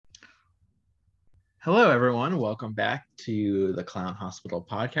Hello, everyone. Welcome back to the Clown Hospital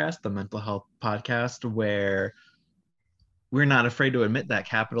podcast, the mental health podcast where we're not afraid to admit that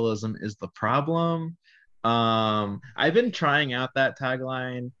capitalism is the problem. I've been trying out that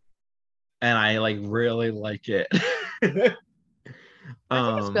tagline and I really like it. I think it's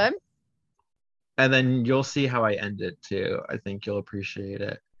um, good. and then you'll see how I end it too. I think you'll appreciate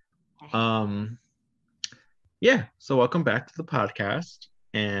it. Um, yeah, so welcome back to the podcast.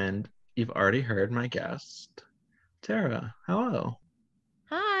 And you've already heard my guest, Tara. Hello.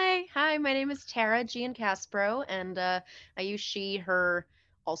 Hi. My name is Tara Giancaspro, and I use she, her,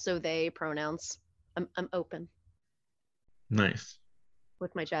 also they pronouns. I'm open Nice.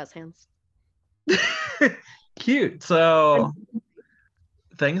 with my jazz hands. Cute. So,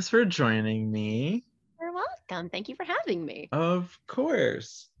 thanks for joining me. You're welcome. Thank you for having me. Of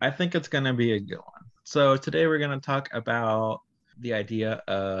course. I think it's going to be a good one. So, today we're going to talk about the idea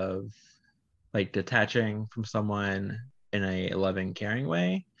of detaching from someone in a loving, caring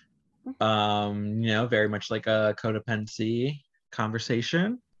way. Very much like a codependency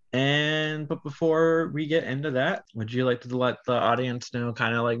conversation. But before we get into that, would you like to let the audience know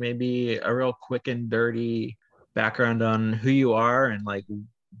kind of maybe a real quick and dirty background on who you are and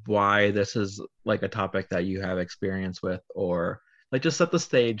why this is a topic that you have experience with, or just set the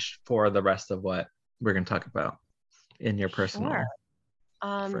stage for the rest of what we're going to talk about in your personal Sure.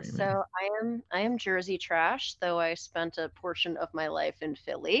 framing. So I am Jersey trash, though I spent a portion of my life in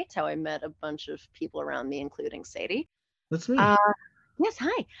Philly. It's how I met a bunch of people around me, including Sadie. That's me. Uh, yes,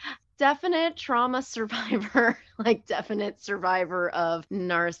 hi. Definite trauma survivor, definite survivor of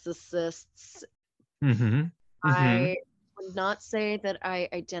narcissists. Mm-hmm. Mm-hmm. I would not say that I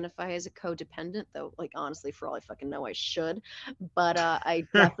identify as a codependent, though, honestly, for all I fucking know, I should. But I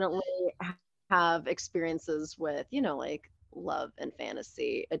definitely have experiences with, love and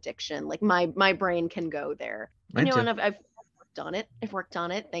fantasy addiction. Like my brain can go there. Mine too. And I've worked on it. I've worked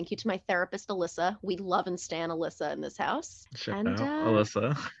on it. Thank you to my therapist, Alyssa. We love and stan Alyssa in this house. Shout And out,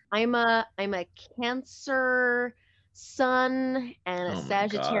 Alyssa. I'm a Cancer sun and a Oh my God.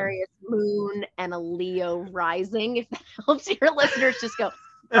 Sagittarius moon and a Leo rising. If that helps your listeners, just go,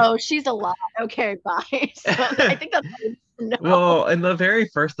 oh, she's a lot. Okay, bye. So I think that's all you need to know. Well, in the very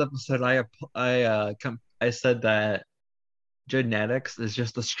first episode, I said that genetics is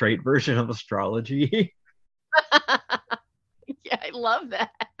just a straight version of astrology. Yeah, I love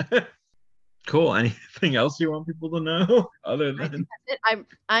that. Cool. Anything else you want people to know other I think than that's it.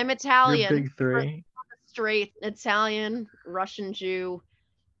 I'm your Italian, big three? straight Italian, Russian Jew.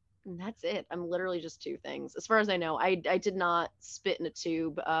 And that's it. I'm literally just two things. As far as I know, I did not spit in a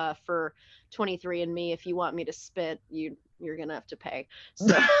tube for 23andMe. If you want me to spit, you're gonna have to pay.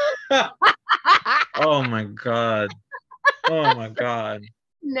 So Oh my God. Oh my God.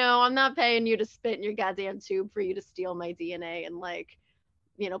 no, I'm not paying you to spit in your goddamn tube for you to steal my DNA and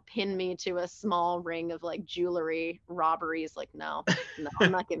pin me to a small ring of jewelry robberies. No,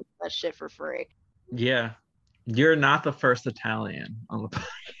 I'm not giving that shit for free. Yeah. You're not the first Italian on the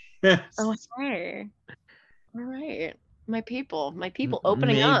podcast. Oh, hey. All right. My people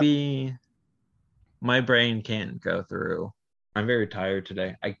opening up. Maybe my brain can't go through. I'm very tired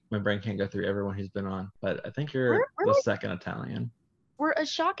today. My brain can't go through everyone who's been on, but I think We're, you're we're the like second Italian. we're a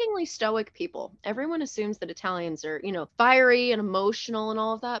shockingly stoic people. Everyone assumes that Italians are, fiery and emotional and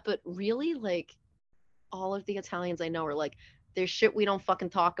all of that, but really, all of the Italians I know are like, there's shit we don't fucking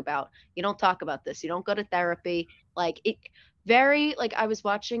talk about. You don't talk about this. You don't go to therapy. I was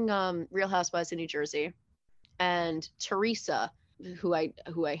watching Real Housewives of New Jersey, and Teresa, who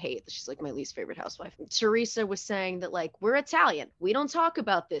I hate, she's like my least favorite housewife. Teresa was saying that we're Italian, we don't talk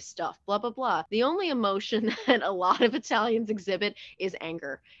about this stuff, blah blah blah. The only emotion that a lot of Italians exhibit is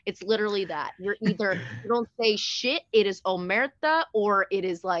anger. It's literally that you don't say shit, it is omerta, or it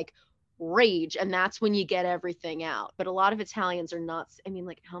is rage, and that's when you get everything out. But a lot of Italians are not. I mean,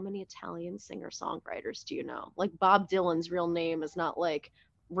 how many Italian singer songwriters do you know? Bob Dylan's real name is not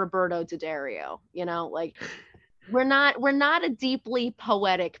Roberto D'Addario, we're not a deeply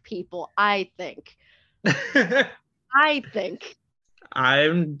poetic people, I think. I think.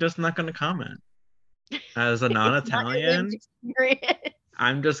 I'm just not going to comment. As a It's not your lived non-Italian, experience.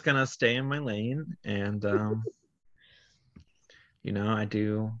 I'm just going to stay in my lane. And, I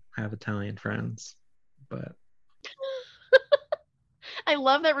do have Italian friends, but. I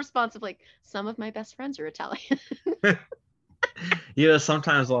love that response of some of my best friends are Italian.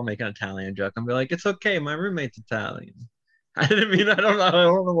 Sometimes I'll make an Italian joke and be like, it's okay, my roommate's Italian. I don't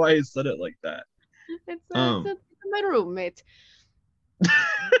know why he said it like that. It's my roommate.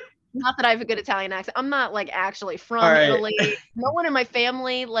 Not that I have a good Italian accent. I'm not like actually All from right. Italy. No one in my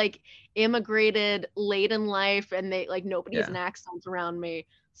family like immigrated late in life, and they like nobody has Yeah. an accent around me.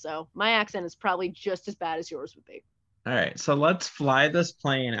 So my accent is probably just as bad as yours would be. All right. So let's fly this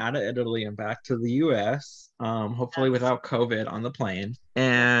plane out of Italy and back to the US. Hopefully Yes. without COVID on the plane. Yep.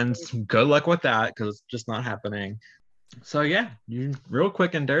 And good luck with that because it's just not happening. So yeah, you real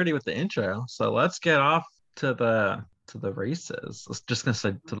quick and dirty with the intro. So let's get off to the races. I was just gonna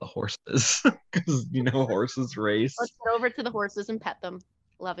say to the horses because horses Let's race. get over to the horses and pet them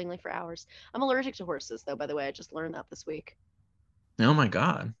lovingly for hours. I'm allergic to horses, though, by the way. I just learned that this week. Oh my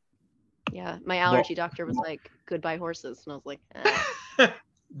God. Yeah, my Well, allergy doctor was like, goodbye horses. And I was like, eh.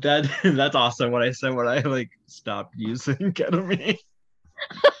 that's also what I said when I like stopped using ketamine.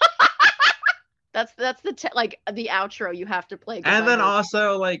 That's like the outro you have to play And goodbye then horses.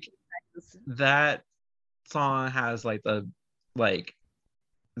 also like that song has like the like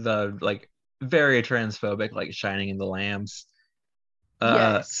very transphobic like shining in the lambs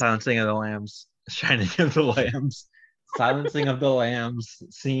Yes. silencing of the lambs shining of the lambs silencing of the lambs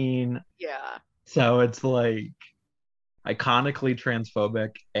scene, Yeah. so it's like iconically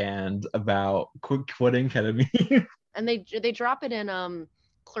transphobic and about quitting ketamine. And they drop it in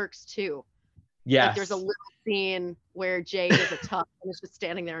Clerks too. Like there's a Yes, little scene where Jay does a tuck and is just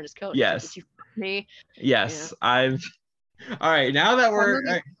standing there in his coat. He's like, yes, "Did you fuck me?" Yeah. yes. I've All right, now that That we're all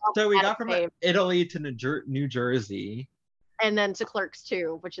movie's right, so we got problematic from fame. Italy to New Jersey. And then to Clerks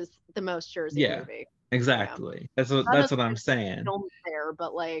 2, which is the most Jersey Yeah, movie. Yeah. exactly. Not That's what I'm necessarily saying. filmed there,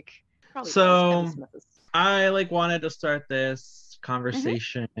 but like probably was. Kevin So Smith is. I like wanted to start this Hmm.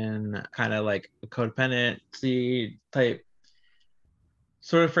 conversation kind of like a codependency type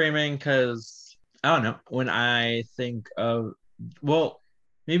sort of framing because I don't know, when I think of, well,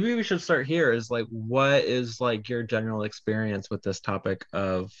 maybe we should start here is like what is like your general experience with this topic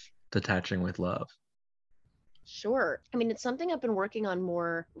of detaching with love? Sure. I mean, it's something I've been working on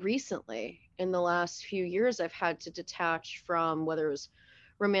more recently. In the last few years, I've had to detach from whether it was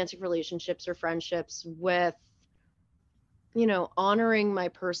romantic relationships or friendships with, honoring my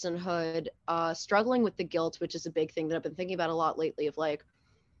personhood, struggling with the guilt, which is a big thing that I've been thinking about a lot lately of like,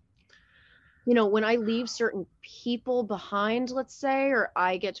 when I leave certain people behind, let's say, or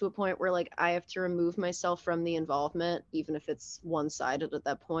I get to a point where like I have to remove myself from the involvement, even if it's one-sided at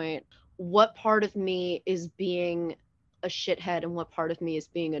that point, what part of me is being a shithead and what part of me is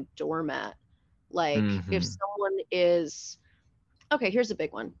being a doormat? Like if Mm-hmm. someone is Okay, here's a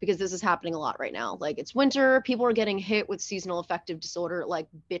big one because this is happening a lot right now. Like it's winter, people are getting hit with seasonal affective disorder, like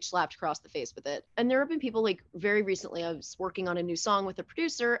bitch slapped across the face with it. And there have been people like very recently, I was working on a new song with a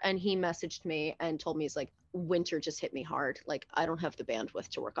producer and he messaged me and told me, he's like, winter just hit me hard. Like I don't have the bandwidth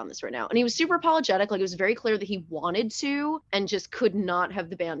to work on this right now. And he was super apologetic. Like it was very clear that he wanted to and just could not have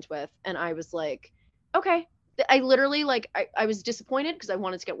the bandwidth. And I was like, okay. I literally like I was disappointed because I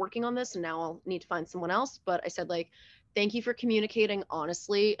wanted to get working on this and now I'll need to find someone else. But I said like, thank you for communicating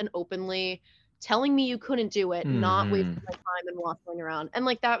honestly and openly, telling me you couldn't do it, not Mm-hmm. wasting my time and waffling around. And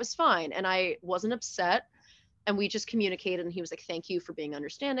like that was fine. And I wasn't upset. And we just communicated and he was like, thank you for being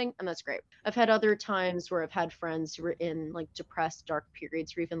understanding. And that's great. I've had other times where I've had friends who were in like depressed, dark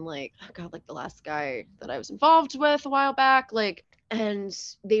periods, or even like, oh God, like the last guy that I was involved with a while back, like, and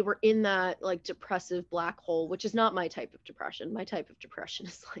they were in that like depressive black hole, which is not my type of depression. My type of depression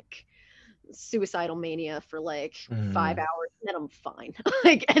is like suicidal mania for like 5 hours and then I'm fine.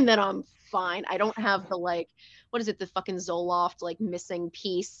 Like and then I'm fine. I don't have the like what is it, the fucking Zoloft like missing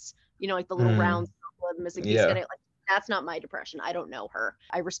piece, like the little Mm-hmm. round circle of the missing piece Yeah. getting like that's not my depression. I don't know her.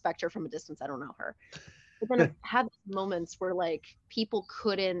 I respect her from a distance. I don't know her. But then I've had moments where like people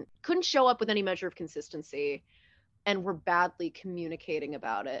couldn't show up with any measure of consistency and were badly communicating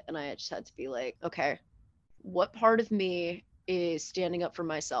about it. And I just had to be like, okay, what part of me is standing up for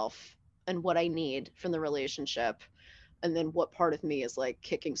myself and what I need from the relationship, and then what part of me is like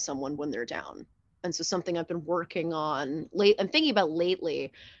kicking someone when they're down. And so something I've been working on late I'm thinking about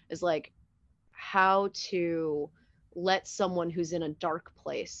lately is like how to let someone who's in a dark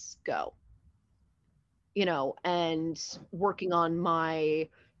place go, and working on my,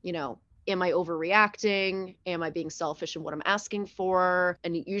 am I overreacting? Am I being selfish in what I'm asking for?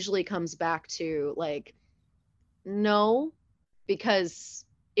 And it usually comes back to like, no, because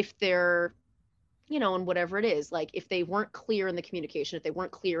if they're, and whatever it is, like if they weren't clear in the communication, if they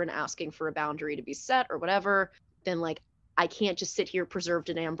weren't clear in asking for a boundary to be set or whatever, then like I can't just sit here preserved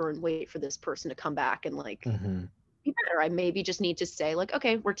in amber and wait for this person to come back and like Mm-hmm. be better. I maybe just need to say like,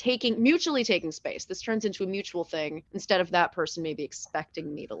 okay, we're mutually taking space. This turns into a mutual thing instead of that person maybe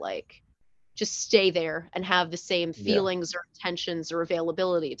expecting me to like just stay there and have the same Yeah. feelings or intentions or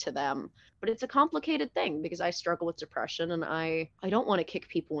availability to them. But it's a complicated thing because I struggle with depression and I don't want to kick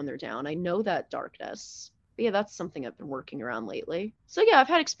people when they're down. I know that darkness. But yeah, that's something I've been working around lately. So yeah, I've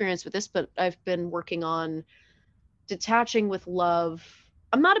had experience with this, but I've been working on detaching with love.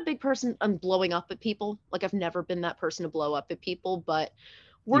 I'm not a big person on blowing up at people. Like I've never been that person to blow up at people, but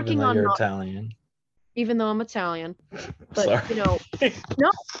Even working though on you're not, Italian. even though I'm Italian, but Sorry.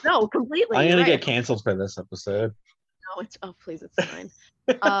 no, no, completely. I'm You're gonna right. get canceled for this episode. No, it's, oh, please, it's fine.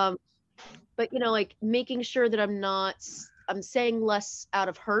 Um, but like making sure that I'm saying less out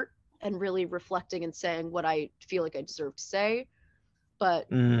of hurt and really reflecting and saying what I feel like I deserve to say, but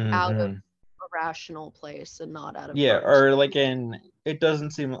out of Hmm. a rational place and not out of Yeah, hurt. or like in it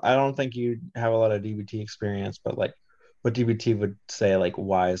doesn't seem I don't think you have a lot of DBT experience, but like what DBT would say like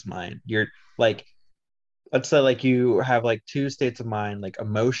wise mind. You're like let's say like you have like two states of mind, like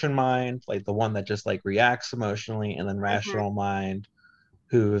emotion mind, like the one that just like reacts emotionally, and then Mhm. rational mind,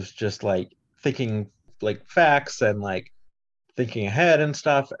 who's just like thinking like facts and like thinking ahead and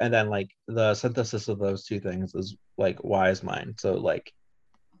stuff. And then like the synthesis of those two things is like wise mind. So like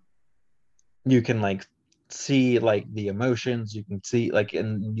you can like see like the emotions, you can see like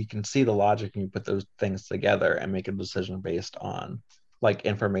and you can see the logic, and you put those things together and make a decision based on like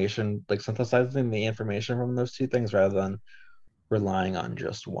information, like synthesizing the information from those two things rather than relying on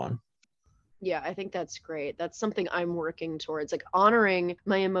just one. Yeah, I think that's great. That's something I'm working towards, like honoring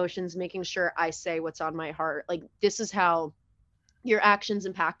my emotions, making sure I say what's on my heart. Like, this is how your actions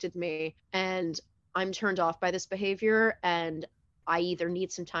impacted me, and I'm turned off by this behavior, and I either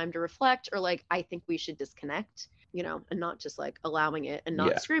need some time to reflect or like I think we should disconnect, and not just like allowing it and not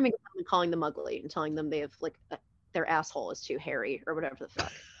Yeah. screaming at them and calling them ugly and telling them they have like their asshole is too hairy or whatever the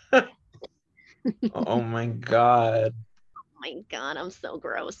fuck. Oh my god. Oh my god, I'm so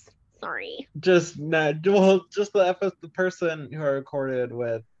gross. Sorry. Just not well, just the person who I recorded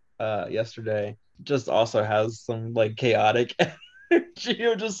with yesterday just also has some like chaotic energy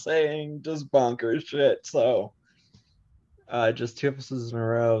of just saying just bonkers shit. So just two episodes in a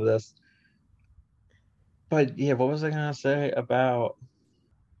row of this. But yeah, what was I gonna say about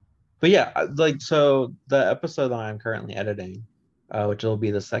but yeah, like so the episode that I'm currently editing, which will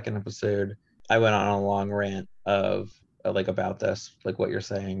be the second episode, I went on a long rant of like about this, like what you're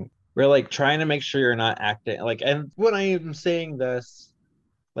saying. We're like trying to make sure you're not acting like, and when I am saying this,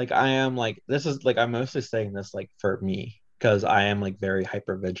 like I am like this is like I'm mostly saying this like for me because I am like very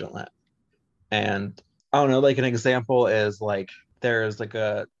hyper vigilant. And I don't know, like an example is like there's like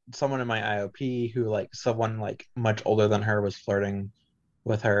a someone in my IOP who like someone like much older than her was flirting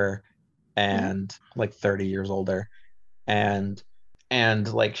with her Mhm. and like 30 years older and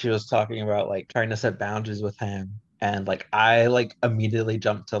like she was talking about like trying to set boundaries with him and like I like immediately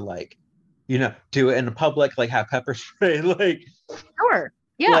jumped to like do it in public, like have pepper spray Sure.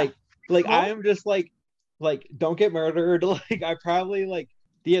 Yeah. like I Well, am just like don't get murdered like I probably like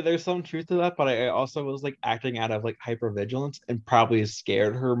yeah, there's some truth to that, but I also was like acting out of like hypervigilance and probably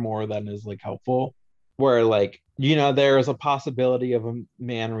scared her more than is like helpful. Where like, there is a possibility of a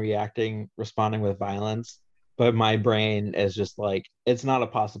man responding with violence, but my brain is just like, it's not a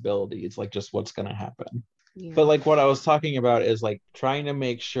possibility. It's like just what's gonna happen. But yeah. like what I was talking about is like trying to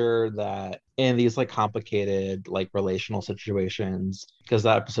make sure that in these like complicated like relational situations, because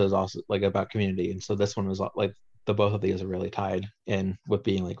that episode is also like about community, and so this one was like the both of these are really tied in with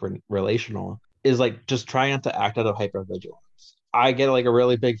being like relational. Is like just trying not to act out of hypervigilance. I get like a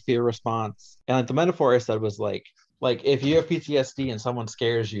really big fear response, and like the metaphor I said was like if you have PTSD and someone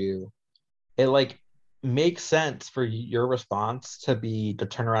scares you, it like makes sense for your response to be to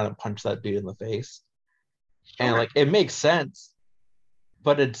turn around and punch that dude in the face, and Sure. like it makes sense,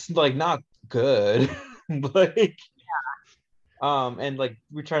 but it's like not good. like and like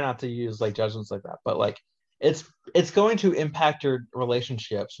we try not to use like judgments like that, but like it's it's going to impact your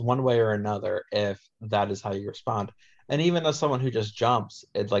relationships one way or another if that is how you respond. And even as someone who just jumps,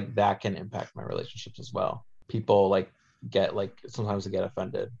 it's like that can impact my relationships as well. People like get like sometimes they get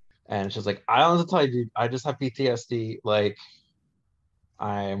offended, and it's just like I don't have to tell you, dude, I just have PTSD. Like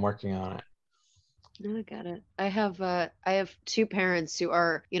I am working on it. No, I got it. I have two parents who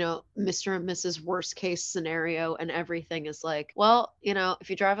are, Mr. and Mrs. worst case scenario, and everything is like, well, if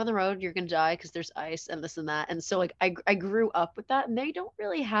you drive on the road, you're gonna die because there's ice and this and that. And so like I grew up with that, and they don't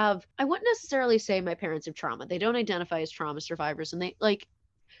really have, I wouldn't necessarily say my parents have trauma. They don't identify as trauma survivors, and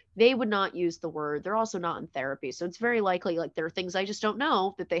they would not use the word. They're also not in therapy. So it's very likely like there are things I just don't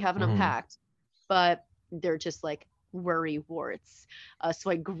know that they haven't Mhm. unpacked, but they're just like worry warts. So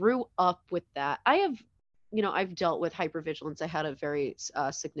I grew up with that. I have I've dealt with hypervigilance. I had a very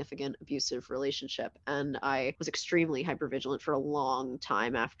significant abusive relationship, and I was extremely hypervigilant for a long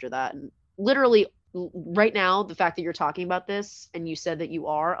time after that. And literally, right now, the fact that you're talking about this and you said that you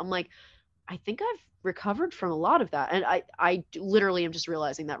are, I'm like, I think I've recovered from a lot of that. And literally am just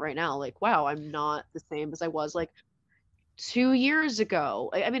realizing that right now. Like, wow, I'm not the same as I was like 2 years ago.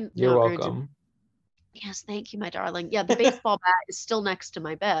 I mean, You're no, granted, welcome. yes, thank you, my darling. Yeah, the baseball bat is still next to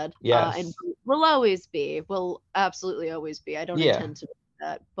my bed, and Yes. will always be. Will absolutely always be. I don't Yeah. intend to do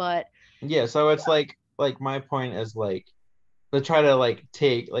that, but Yeah. So it's like my point is like to try to like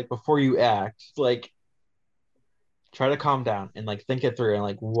take like before you act, like try to calm down and like think it through and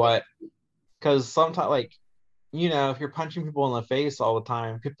like what because sometimes like if you're punching people in the face all the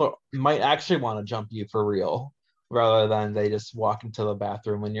time, people might actually want to jump you for real rather than they just walk into the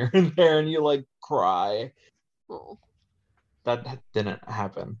bathroom when you're in there and you like cry. oh, That didn't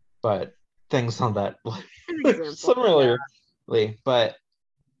happen, but things on that like an example. Yeah, similarly. But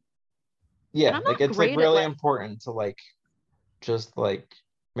and yeah, I'm like not it's like great at really like. important to like just like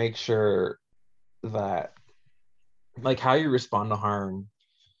make sure that like how you respond to harm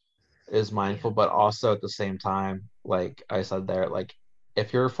is Yeah, mindful, but also at the same time, like I said there, like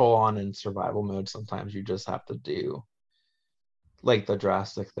if you're full on in survival mode, sometimes you just have to do like the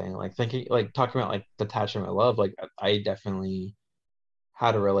drastic thing. Like thinking, like talking about like detachment and love, like I definitely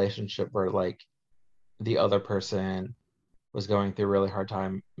had a relationship where like the other person was going through a really hard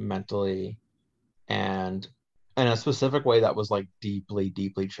time mentally and in a specific way that was like deeply,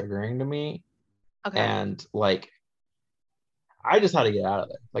 deeply triggering to me. okay. And like I just had to get out of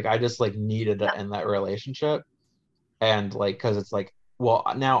it. Like I just like needed to Yeah, end that relationship. And like because it's like well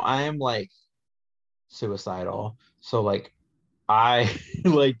now I am like suicidal so like I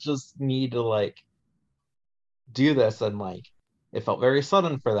like just need to like do this and like it felt very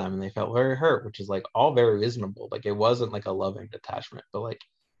sudden for them and they felt very hurt which is like all very reasonable like it wasn't like a loving detachment but like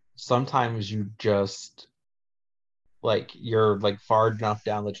sometimes you just like you're like far enough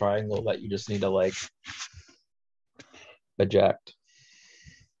down the triangle that you just need to like eject.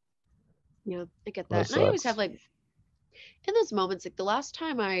 yeah, I get That that. And I always have sucks. like in those moments, like the last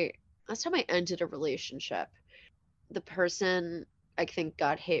time I ended a relationship, the person I think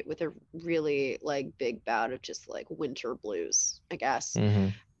got hit with a really like big bout of just like winter blues, I guess. Mm-hmm.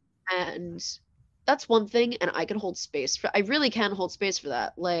 And that's one thing, and I can hold space for I really can hold space for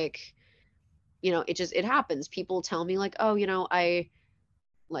that. Like, it happens. People tell me like, "Oh,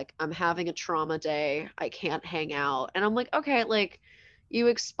 I'm having a trauma day. I can't hang out." And I'm like, "Okay, like you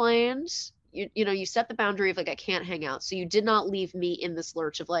explained, you set the boundary of like I can't hang out. So you did not leave me in this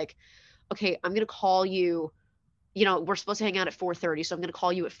lurch of like, okay, I'm going to call you, we're supposed to hang out at 4:30, so I'm going to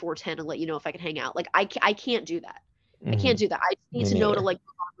call you at 4:10 and let you know if I can hang out." Like I can't do that. I Mm-hmm. can't do that. I just need Me to know to neither. like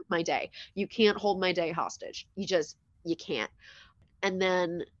move on with my day. You can't hold my day hostage. You can't. And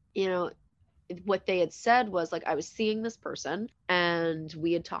then, you know, what they had said was like I was seeing this person and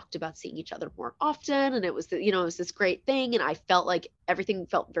we had talked about seeing each other more often, and it was this great thing, and I felt like everything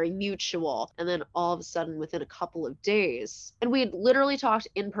felt very mutual. And then all of a sudden within a couple of days, and we had literally talked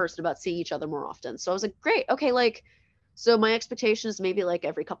in person about seeing each other more often. So I was like, great, okay, like so my expectation is maybe like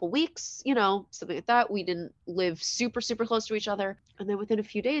every couple weeks, something like that. We didn't live super, super close to each other. And then within a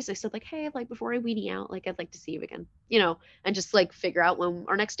few days, I said like, hey, like before I weenie out, like I'd like to see you again, and just like figure out when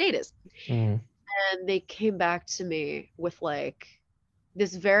our next date is. Mm-hmm. And they came back to me with like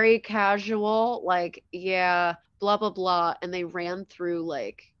this very casual, like, yeah, blah, blah, blah. And they ran through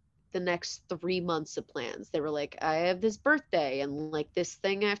like the next 3 months of plans. They were like, I have this birthday and like this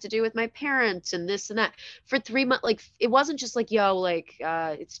thing I have to do with my parents and this and that for 3 months. Like, it wasn't just like, yo, like,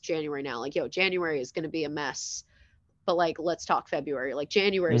 it's January now. Like, yo, January is going to be a mess, but like let's talk February. Like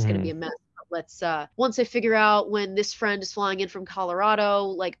January is going to be Mm-hmm. a mess. Let's once I figure out when this friend is flying in from Colorado,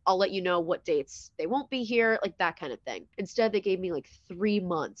 like I'll let you know what dates they won't be here, like that kind of thing. Instead, they gave me like 3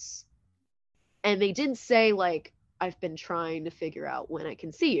 months, and they didn't say like I've been trying to figure out when I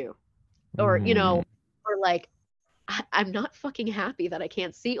can see you, or Mm-hmm. or like I'm not fucking happy that I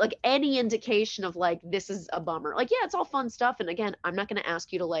can't see, like any indication of like this is a bummer. Like, yeah, it's all fun stuff, and again, I'm not going to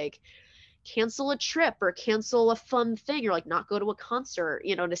ask you to like cancel a trip or cancel a fun thing or like not go to a concert,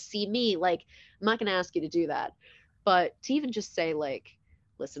 to see me. Like, I'm not going to ask you to do that. But to even just say, like,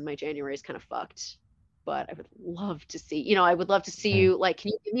 listen, my January is kind of fucked, but I would love to see, I would love to see Mm-hmm. you. Like,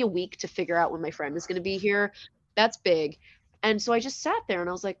 can you give me a week to figure out when my friend is going to be here? That's big. And so I just sat there and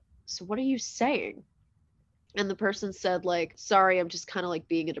I was like, so what are you saying? And the person said, like, sorry, I'm just kind of like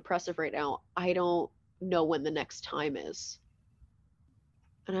being a depressive right now. I don't know when the next time is.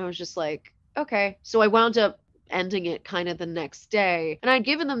 And I was just like, okay. So I wound up ending it kind of the next day. And I'd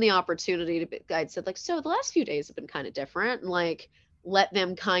given them the opportunity to be, I'd said like, so the last few days have been kind of different, and like let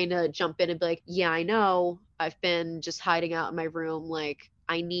them kind of jump in and be like, yeah, I know, I've been just hiding out in my room, like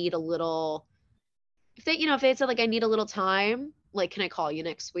I need a little, if they, if they had said like I need a little time, like can I call you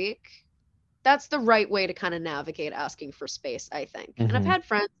next week? That's the right way to kind of navigate asking for space, I think. And I've Hmm. had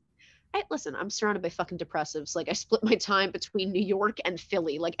friends, listen, I'm surrounded by fucking depressives. Like I split my time between New York and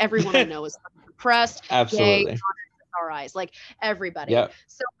Philly. Like everyone I know is fucking depressed, gay, Absolutely. our eyes, like everybody. Yep.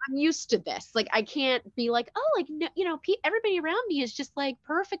 So I'm used to this. Like I can't be like, oh, like no, everybody around me is just like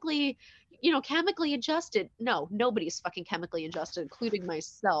perfectly, chemically adjusted. No, nobody's fucking chemically adjusted, including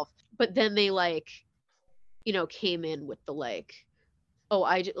myself. But then they like, came in with the like, oh,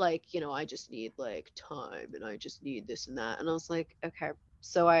 I just need like time, and I just need this and that. And I was like, okay.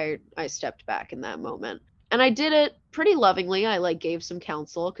 So I stepped back in that moment, and I did it pretty lovingly. I like gave some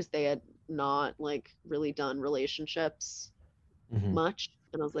counsel because they had not like really done relationships Hmm. much.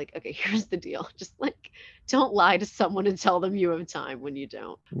 And I was like, okay, here's the deal. Just like don't lie to someone and tell them you have time when you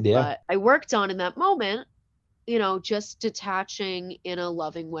don't. Yeah. But I worked on in that moment, just detaching in a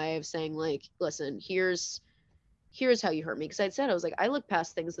loving way of saying like, listen, here's how you hurt me. Because I'd said, I was like, I look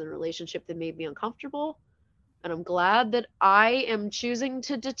past things in a relationship that made me uncomfortable. And I'm glad that I am choosing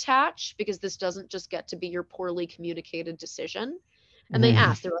to detach, because this doesn't just get to be your poorly communicated decision. And they Hmm.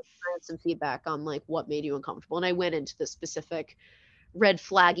 asked, they're like, I had some feedback on like what made you uncomfortable. And I went into the specific red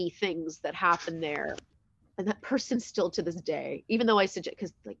flaggy things that happened there. And that person still to this day, even though I suggest,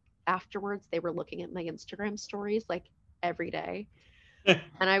 because like afterwards they were looking at my Instagram stories like every day.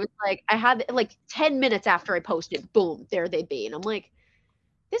 And I was like, I had like 10 minutes after I posted, boom, there they'd be. And I'm like,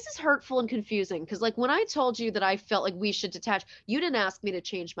 this is hurtful and confusing, because like when I told you that I felt like we should detach, you didn't ask me to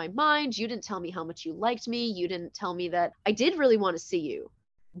change my mind. You didn't tell me how much you liked me. You didn't tell me that I did really want to see you,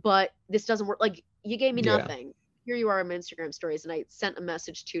 but this doesn't work. Like you gave me Yeah. nothing. Here you are on my Instagram stories. And I sent a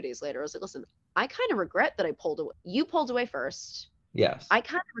message 2 days later. I was like, listen, I kind of regret that I pulled away. You pulled away first. Yes. I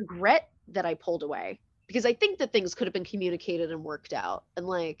kind of regret that I pulled away, because I think that things could have been communicated and worked out. And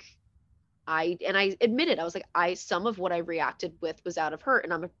like, I admitted, I was like, some of what I reacted with was out of hurt,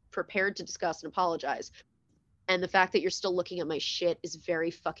 and I'm prepared to discuss and apologize. And the fact that you're still looking at my shit is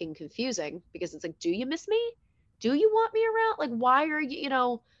very fucking confusing, because it's like, do you miss me? Do you want me around? Like, why are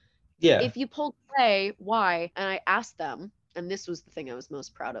you, Yeah. if you pulled away, why? And I asked them, and this was the thing I was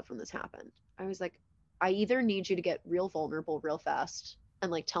most proud of when this happened. I was like, I either need you to get real vulnerable real fast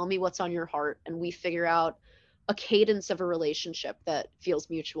and like tell me what's on your heart, and we figure out a cadence of a relationship that feels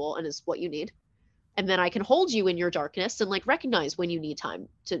mutual and is what you need. And then I can hold you in your darkness and like recognize when you need time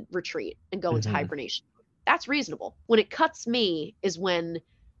to retreat and go into Hmm. hibernation. That's reasonable. When it cuts me is when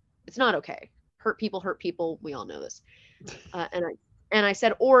it's not okay. Hurt people hurt people. We all know this. And I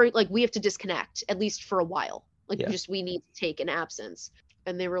said, or like we have to disconnect at least for a while. Like Yeah. we need to take an absence.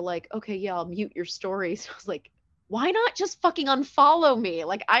 And they were like, okay, yeah, I'll mute your stories. I was like, why not just fucking unfollow me?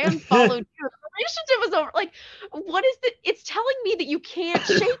 Like I unfollowed you. The relationship is over. Like, what is the? It's telling me that you can't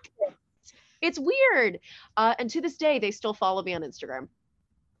shake this. It's weird. And to this day, they still follow me on Instagram.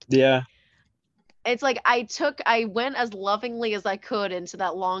 Yeah. It's like I went as lovingly as I could into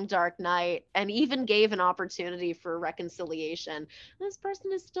that long dark night, and even gave an opportunity for reconciliation. This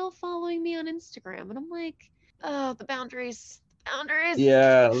person is still following me on Instagram, and I'm like, oh, the boundaries, boundaries.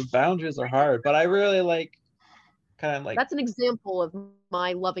 Yeah. Boundaries are hard, but I really like kind of like, That's an example of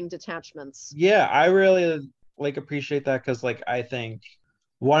my loving detachments. yeah, I really like appreciate that because like I think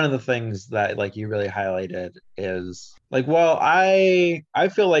one of the things that like you really highlighted is like, well, I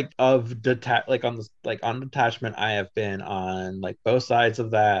feel like of detach like on this like on detachment I have been on like both sides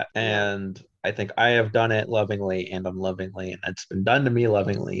of that, Yeah. and I think I have done it lovingly and unlovingly, and it's been done to me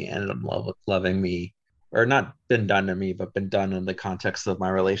lovingly and loving me, or not been done to me but been done in the context of my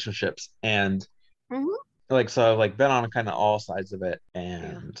relationships. And Hmm. like so I've like been on kind of all sides of it, Yeah.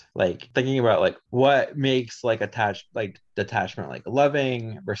 and like thinking about like what makes like attached like detachment like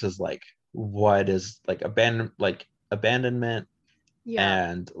loving versus like what is like abandonment.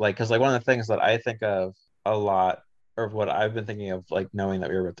 Yeah. And like because like one of the things that I think of a lot, or what I've been thinking of like knowing that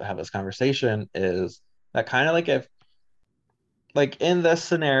we were about to have this conversation, is that kind of like if like in this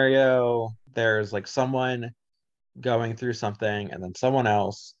scenario there's like someone going through something and then someone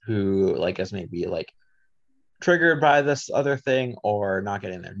else who like is maybe like triggered by this other thing or not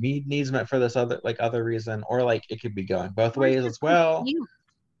getting their needs met for this other reason, or like it could be going both Or ways just as well. confused.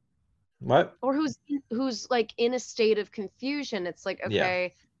 What? Or who's like in a state of confusion. It's like, Yeah.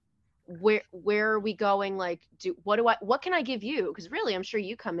 okay, where are we going? Like, what can I give you? Because really, I'm sure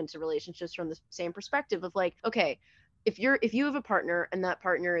you come into relationships from the same perspective of like, okay, if you have a partner and that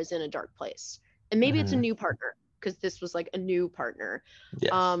partner is in a dark place, and maybe it's a Hmm. new partner, because this was like a new partner.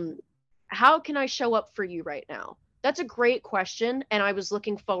 Yes. How can I show up for you right now? That's a great question, and I was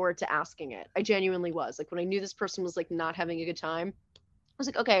looking forward to asking it. I genuinely was. Like when I knew this person was like not having a good time, I was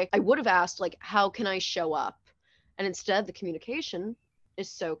like, okay, I would have asked like, how can I show up? And instead the communication is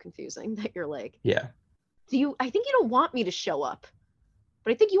so confusing that you're like, Yeah. I think you don't want me to show up,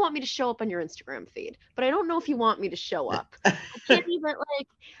 but I think you want me to show up on your Instagram feed. But I don't know if you want me to show up. I can't even like,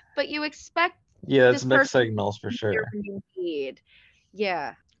 but you expect Yeah, it's this mixed person to signals for be there sure. when you need.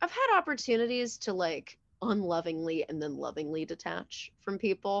 Yeah. I've had opportunities to like unlovingly and then lovingly detach from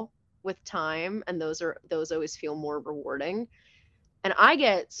people with time, and those always feel more rewarding. And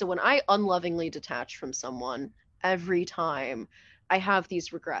so when I unlovingly detach from someone, every time I have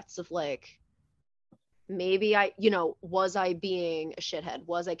these regrets of like, maybe was I being a shithead?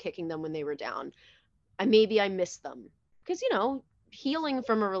 Was I kicking them when they were down? Maybe I missed them. Because, healing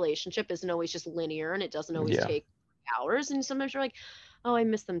from a relationship isn't always just linear and it doesn't always Yeah. take hours. And sometimes you're like, oh, I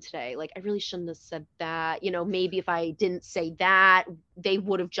missed them today. Like, I really shouldn't have said that. Maybe if I didn't say that, they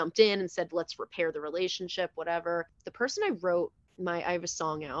would have jumped in and said, let's repair the relationship, whatever. The person I have a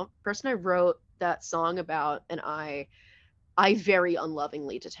song out, person I wrote that song about, and I very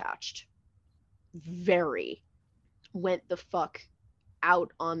unlovingly detached. Very went the fuck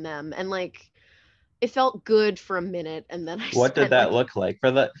out on them. And like, it felt good for a minute. And then I What did spent that like, look like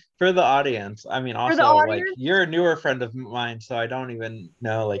for the audience? I mean, for the also like audience, you're a newer friend of mine, so I don't even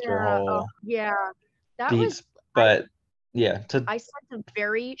know like your yeah, whole yeah. That deets, was, but yeah, to I sent a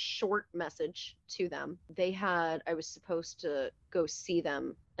very short message to them. I was supposed to go see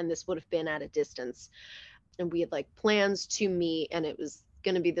them, and this would have been at a distance. And we had like plans to meet, and it was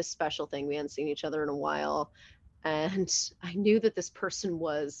going to be this special thing. We hadn't seen each other in a while. And I knew that this person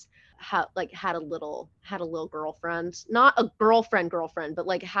had a little girlfriend, not a girlfriend, but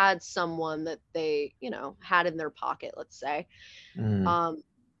like had someone that they had in their pocket, let's say. mm, um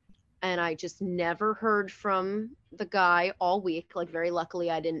and I just never heard from the guy all week. Like very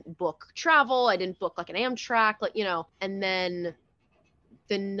luckily I didn't book travel, I didn't book like an Amtrak, like and then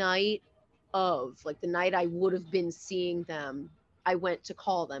the night I would have been seeing them, I went to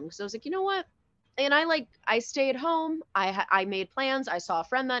call them because I was like, you know what? And I stayed home. I made plans. I saw a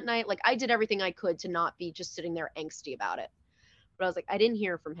friend that night. Like I did everything I could to not be just sitting there angsty about it. But I was like, I didn't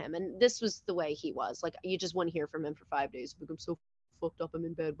hear from him, and this was the way he was. Like you just wouldn't hear from him for 5 days. Like I'm so fucked up. I'm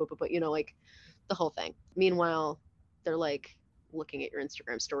in bed. But like the whole thing. Meanwhile, they're like looking at your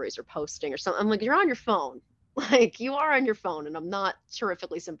Instagram stories or posting or something. I'm like, you're on your phone. Like you are on your phone, and I'm not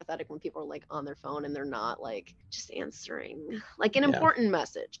terrifically sympathetic when people are like on their phone and they're not like just answering like an yeah. important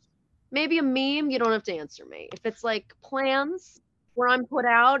message. Maybe a meme, you don't have to answer me. If it's like plans where I'm put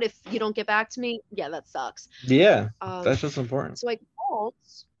out, if you don't get back to me, yeah, that sucks. Yeah, Um, that's just important. so called,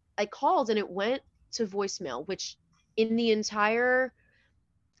 I called and it went to voicemail, which in the entire,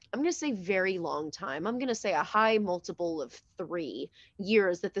 I'm going to say very long time, I'm going to say a high multiple of 3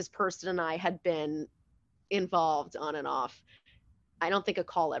 years that this person and I had been involved on and off, I don't think a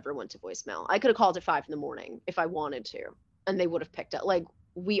call ever went to voicemail. I could have called at 5 in the morning if I wanted to, and they would have picked up. Like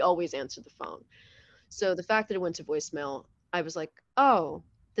we always answered the phone. So the fact that it went to voicemail, I was like, oh,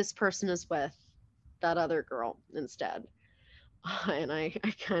 this person is with that other girl instead. And I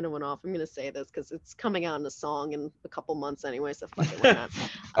kind of went off. I'm gonna say this because it's coming out in a song in a couple months anyway, so fuck it, why not?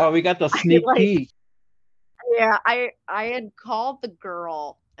 Oh, we got the I sneak like, peek. yeah, I had called the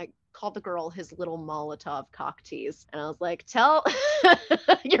girl. I called the girl his little Molotov cocktease, and I was like, "Tell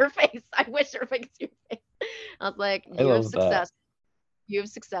your face. I wish your face, your face." I was like, I love that. You have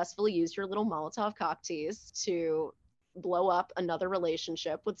successfully used your little Molotov cocktease to blow up another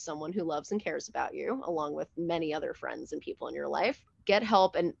relationship with someone who loves and cares about you, along with many other friends and people in your life. Get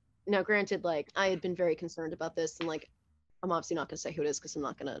help. And now, granted, like I had been very concerned about this, and like I'm obviously not going to say who it is because I'm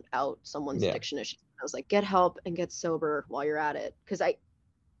not going to out someone's Yeah. addiction issue. I was like, get help and get sober while you're at it. Because I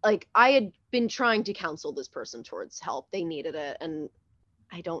had been trying to counsel this person towards help. They needed it. And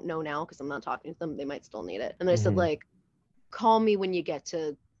I don't know now because I'm not talking to them. They might still need it. And I said, Hmm. like, call me when you get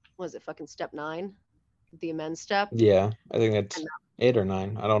to, was it fucking step 9? The amends step. Yeah, I think it's And 8 or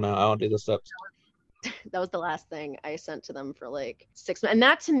 9. I don't know. I don't do the steps. that was the last thing I sent to them for like 6 months. And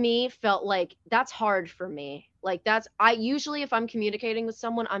that to me felt like that's hard for me. Like I usually, if I'm communicating with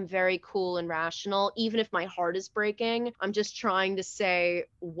someone, I'm very cool and rational. Even if my heart is breaking, I'm just trying to say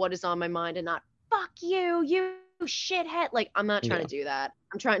what is on my mind and not fuck you shithead. Like I'm not trying Yeah. to do that.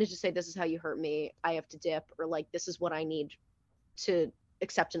 I'm trying to just say, this is how you hurt me. I have to dip, or like, this is what I need to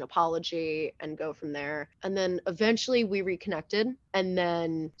accept an apology and go from there. And then eventually we reconnected, and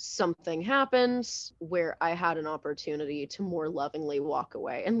then something happened where I had an opportunity to more lovingly walk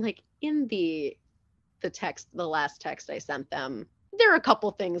away. And like in the the last text I sent them, there are a couple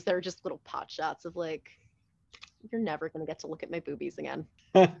things that are just little pot shots of like, you're never gonna get to look at my boobies again.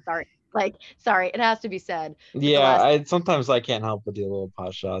 Sorry. Like, sorry, it has to be said. But the Yeah, last I sometimes I can't help but do little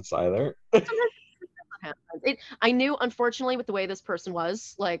pot shots either. sometimes that happens. I knew, unfortunately, with the way this person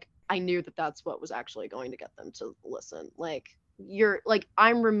was, like, I knew that that's what was actually going to get them to listen. Like, you're like,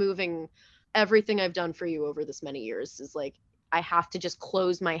 I'm removing everything I've done for you over this many years. Is like, I have to just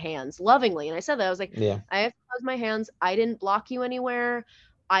close my hands lovingly. And I said that I was like, Yeah. I have to close my hands. I didn't block you anywhere.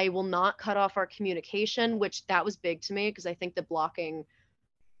 I will not cut off our communication, which that was big to me because I think that blocking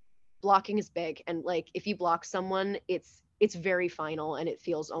is big, and like if you block someone, it's very final and it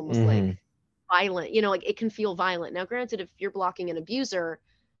feels almost like Hmm. violent, like it can feel violent. Now granted, if you're blocking an abuser,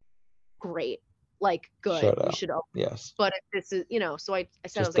 great, like good, Shut you up. should Yes. but if this is, so I said, I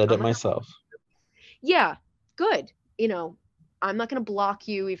Just was like, did I'm it not gonna, myself. yeah, good, I'm not gonna block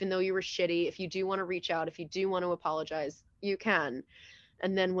you even though you were shitty. If you do want to reach out, if you do want to apologize, you can.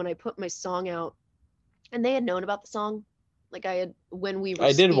 And then when I put my song out, and they had known about the song, like I had, when we were I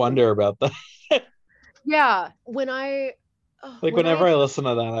did speaking, wonder about that. yeah, Like when whenever I I listen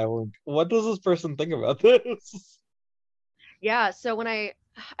to that, I went, what does this person think about this? Yeah, so when I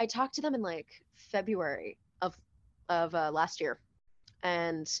talked to them in like February of last year,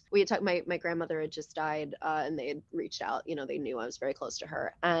 and we had talked. My grandmother had just died, and they had reached out. They knew I was very close to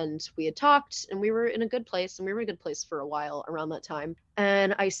her, and we had talked, and we were in a good place, and we were in a good place for a while around that time.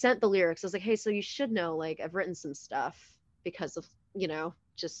 And I sent the lyrics. I was like, hey, so you should know, like, I've written some stuff because of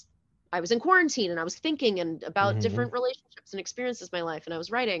just I was in quarantine and I was thinking and about Hmm. different relationships and experiences in my life, and I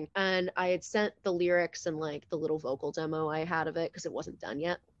was writing, and I had sent the lyrics and like the little vocal demo I had of it because it wasn't done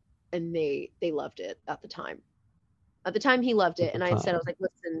yet, and they loved it at the time. At the time he loved At it, the and I had said, I was time.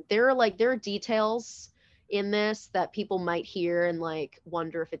 like, listen, there are details in this that people might hear and like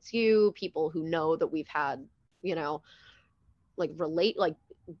wonder if it's you, people who know that we've had, you know, like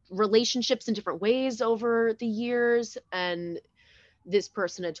relationships in different ways over the years. And this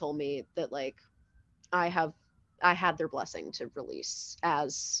person had told me that like I have I had their blessing to release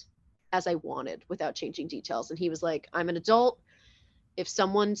as I wanted without changing details. And he was like, I'm an adult. If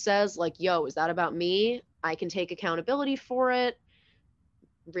someone says like, yo, is that about me? I can take accountability for it.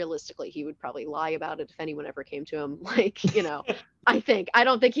 Realistically, he would probably lie about it if anyone ever came to him. Like, I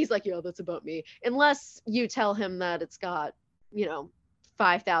don't think he's like, yo, that's about me. Unless you tell him that it's got, you know,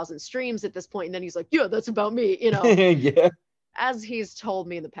 5,000 streams at this point, and then he's like, yeah, that's about me. Yeah. As he's told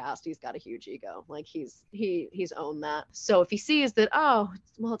me in the past, he's got a huge ego. Like he's owned that. So if he sees that, oh,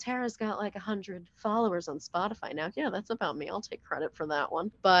 well, Tara's got like 100 followers on Spotify now, yeah, that's about me. I'll take credit for that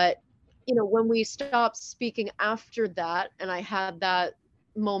one. But when we stopped speaking after that, and I had that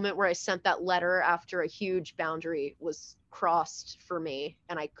moment where I sent that letter after a huge boundary was crossed for me,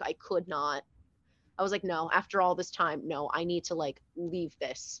 and I could not. I was like, no, after all this time, no, I need to like leave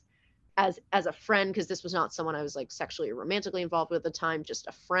this as a friend, because this was not someone I was like sexually or romantically involved with at the time, just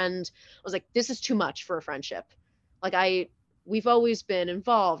a friend. I was like, this is too much for a friendship. Like we've always been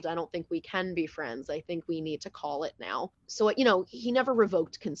involved. I don't think we can be friends. I think we need to call it now. So he never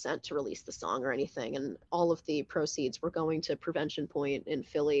revoked consent to release the song or anything, and all of the proceeds were going to Prevention Point in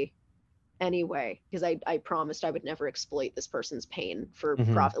Philly anyway, because I promised I would never exploit this person's pain for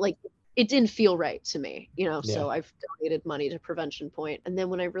Hmm. profit. Like it didn't feel right to me, Yeah. so I've donated money to Prevention Point. And then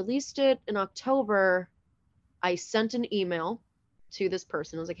when I released it in October, I sent an email to this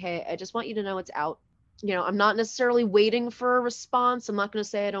person. I was like, hey, I just want you to know it's out. I'm not necessarily waiting for a response. I'm not going to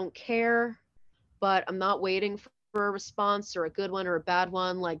say I don't care, but I'm not waiting for a response, or a good one or a bad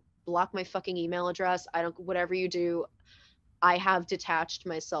one. Like, block my fucking email address. I don't, whatever you do, I have detached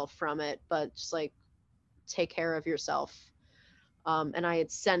myself from it, but just like take care of yourself. And I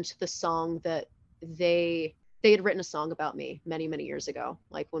had sent the song that they had written a song about me many many years ago,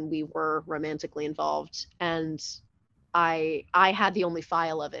 like when we were romantically involved, and I had the only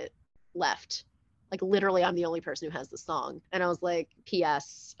file of it left. Like literally, I'm the only person who has the song, and I was like,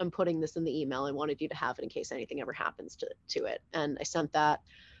 "P.S. I'm putting this in the email. I wanted you to have it in case anything ever happens to it." And I sent that.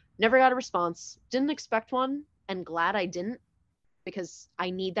 Never got a response. Didn't expect one, and glad I didn't, because I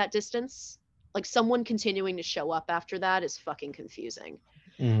need that distance. Like someone continuing to show up after that is fucking confusing.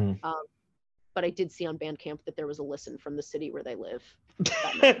 Hmm. Um, but I did see on Bandcamp that there was a listen from the city where they live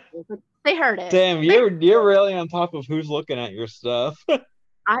that night. They heard it. Damn, you're really on top of who's looking at your stuff.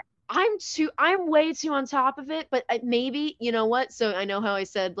 I I'm way too on top of it, but maybe, you know what? So I know how I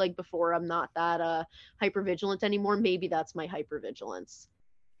said like before, I'm not that hyper vigilant anymore. Maybe that's my hyper vigilance.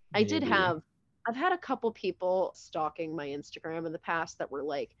 I did Maybe. have I've had a couple people stalking my Instagram in the past that were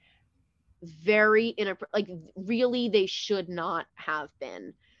like very like really they should not have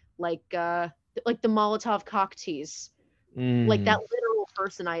been. Like like the Molotov cocktease, like that Mm. literal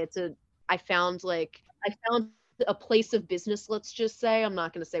person. I found like I found a place of business, let's just say. I'm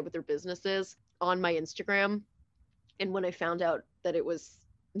not going to say what their business is, on my Instagram. And when I found out that it was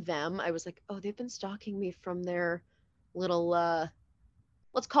them, I was like, oh, they've been stalking me from their little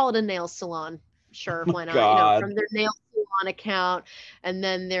let's call it a nail salon. Sure, Oh why not? You know, God. from their nail salon account. And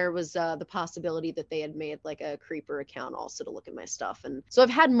then there was the possibility that they had made like a creeper account also to look at my stuff. And so I've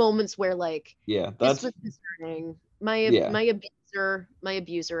had moments where like Yeah, this that's was concerning. yeah. My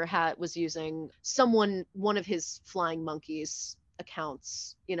abuser had was using one of his flying monkeys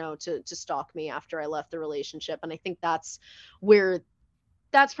accounts, to stalk me after I left the relationship. And I think where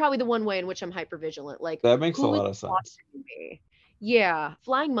that's probably the one way in which I'm hyper vigilant. Like, That makes a who is lot of sense. watching me? Yeah,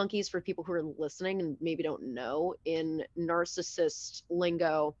 flying monkeys, for people who are listening and maybe don't know, in narcissist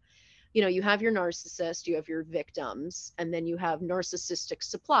lingo, you have your narcissist, you have your victims, and then you have narcissistic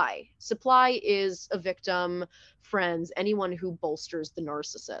supply. Supply is a victim, friends, anyone who bolsters the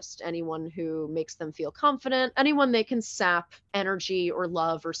narcissist, anyone who makes them feel confident, anyone they can sap energy or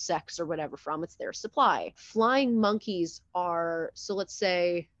love or sex or whatever from. It's their supply. Flying monkeys are, so let's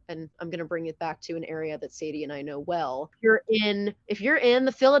say, and I'm going to bring it back to an area that Sadie and I know well. If you're in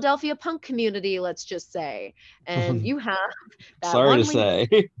the Philadelphia punk community, let's just say, and you have that Sorry to one lead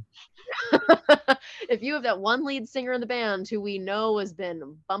say. if you have that one lead singer in the band who we know has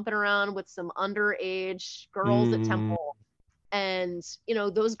been bumping around with some underage girls at Mm, Temple, and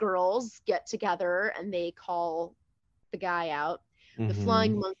those girls get together and they call the guy out, the hmm.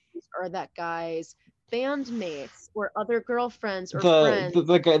 flying monkeys are that guy's bandmates or other girlfriends or The friends.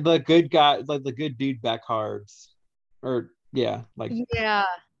 the good guy, like the good dude back cards, or yeah, Yeah,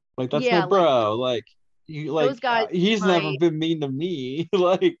 like that's my yeah, like bro. Like you, those guys he's never might. been mean to me.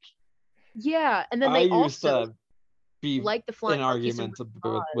 Like Yeah, and then I they used also, to be like the in flying monkeys in arguments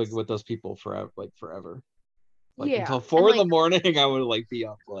cause. with those people forever, forever. Like Yeah, until and 4 in the morning, I would like be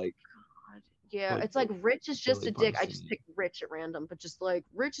up God. Yeah, like it's like Rich is just really a dick. I just punishing picked Rich at random, but just like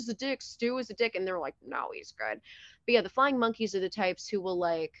Rich is a dick, Stu is a dick, and they're like, no, he's good. But yeah, the flying monkeys are the types who will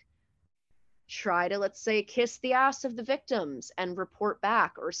like try to, let's say, kiss the ass of the victims and report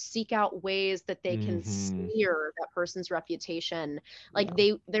back or seek out ways that they you. can Hmm. smear that person's reputation. Like,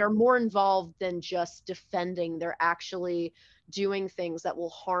 Yeah. they're more involved than just defending. They're actually doing things that will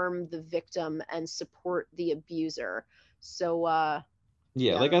harm the victim and support the abuser. So Yeah,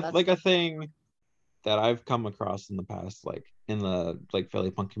 yeah, that's like a thing that I've come across in the past, like in the like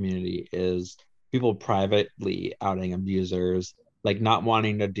Philly punk community, is people privately outing abusers, like not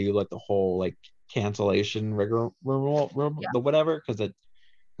wanting to do like the whole like cancellation yeah, the whatever, because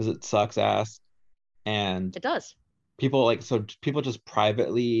it sucks ass. And it does. people like so people just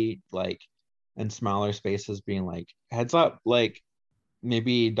privately like in smaller spaces being like, heads up, like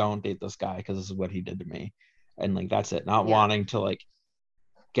maybe don't date this guy because this is what he did to me. And like that's it. Not Yeah. wanting to like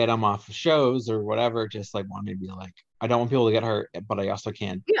get them off of shows or whatever, just like wanting to be like, I don't want people to get hurt, but I also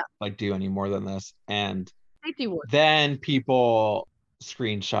can't Yeah. like do any more than this. And Safety word. then people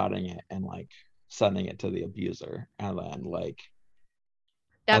screenshotting it and like sending it to the abuser. And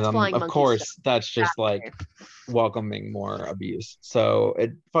That's then flying of monkey stuff. course that's just like Exactly. welcoming more abuse. So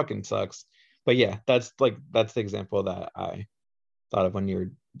it fucking sucks. But yeah, that's the example that I thought of when you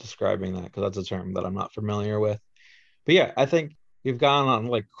were describing that, because that's a term that I'm not familiar with. But yeah, I think you've gone on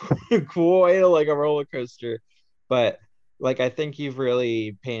like quite like a roller coaster. But like I think you've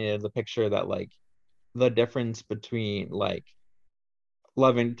really painted the picture that like the difference between like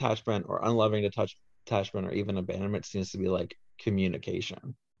loving detachment or unloving detachment or even abandonment seems to be like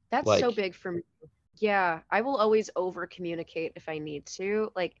communication. That's so Like, big for me. Yeah, I will always over communicate if I need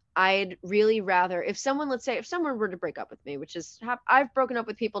to. Like, I'd really rather, if someone, let's say, if someone were to break up with me, which is, I've broken up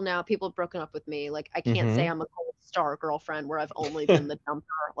with people now, people have broken up with me. Like, I can't say mm-hmm. I'm a gold star girlfriend where I've only been the dumper.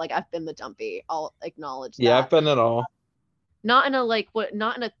 Like, I've been the dumpy. I'll acknowledge Yeah, I've that. been at all. Not in a like what,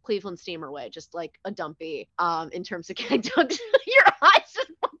 not in a Cleveland steamer way, just like a dumpy, in terms of getting dunked. Your eyes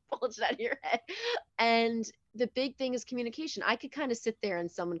just bulged out of your head. And the big thing is communication. I could kind of sit there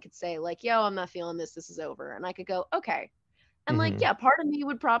and someone could say like, yo, I'm not feeling this is over, and I could go, okay. And like, Mm-hmm. yeah, part of me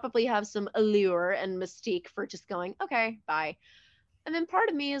would probably have some allure and mystique for just going, okay, bye. And then part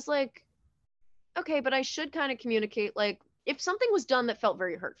of me is like, okay, but I should kind of communicate, like, if something was done that felt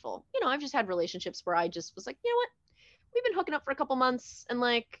very hurtful. I've just had relationships where I just was like, you know what, we've been hooking up for a couple months, and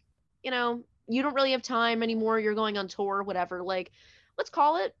like, you don't really have time anymore, you're going on tour, whatever, like, let's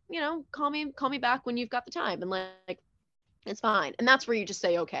call it, call me back when you've got the time, and like, it's fine. And that's where you just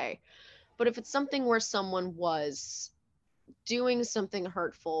say okay. But if it's something where someone was doing something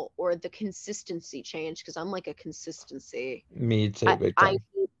hurtful, or the consistency changed, because I'm like a consistency, Me too, i big i time.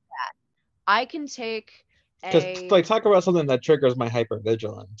 need that. I can take Because a like talk about something that triggers my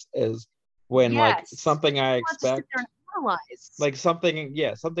hypervigilance is when like yes. something I You want to sit there expect, and analyze. like something,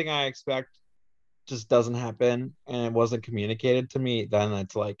 yeah, something I expect just doesn't happen and it wasn't communicated to me, then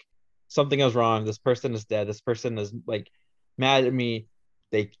it's like something is wrong. This person is dead. This person is like mad at me.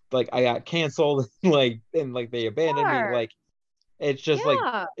 They like I got canceled, like and like they abandoned me. Sure. Like it's just like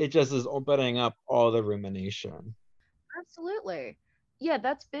Yeah, it just is opening up all the rumination. absolutely. Yeah,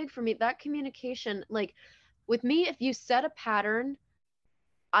 that's big for me. That communication, like with me, if you set a pattern,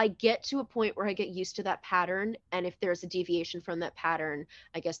 I get to a point where I get used to that pattern. And if there's a deviation from that pattern,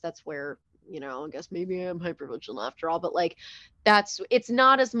 I guess that's where, I guess maybe I'm hypervigilant after all, but like it's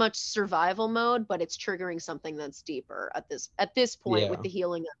not as much survival mode, but it's triggering something that's deeper at this point with Yeah. the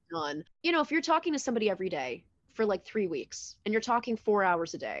healing I've done. If you're talking to somebody every day for like 3 weeks and you're talking 4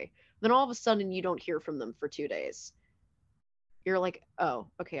 hours a day, then all of a sudden you don't hear from them for 2 days. You're like, oh,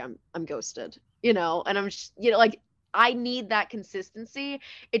 okay, I'm ghosted, and I'm just, like I need that consistency.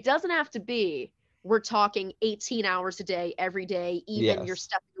 It doesn't have to be we're talking 18 hours a day every day, even you're Yes.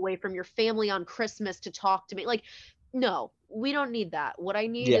 stepping away from your family on Christmas to talk to me. Like, no, we don't need that. What I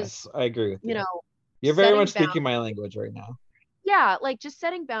need Yes, is, I agree with you you. know, You're very much setting speaking my boundaries. language right now. Yeah, like just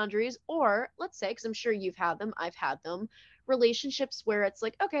setting boundaries, or let's say, because I'm sure you've had them, I've had them, relationships where it's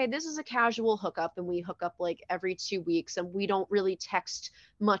like, okay, this is a casual hookup and we hook up like every 2 weeks and we don't really text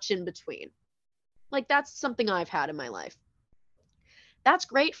much in between. Like that's something I've had in my life. That's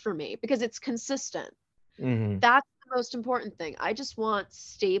great for me because it's consistent. Hmm. That's the most important thing. I just want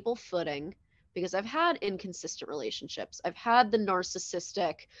stable footing because I've had inconsistent relationships. I've had the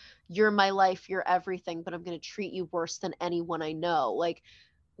narcissistic, you're my life, you're everything, but I'm going to treat you worse than anyone I know. Like,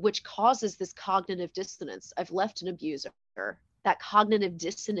 which causes this cognitive dissonance. I've left an abuser. That cognitive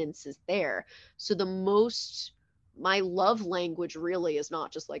dissonance is there. So my love language really is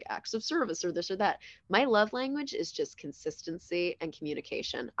not just like acts of service or this or that. My love language is just consistency and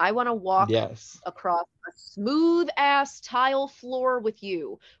communication. I want to walk Yes. across a smooth ass tile floor with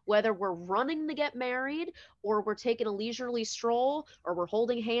you, whether we're running to get married or we're taking a leisurely stroll or we're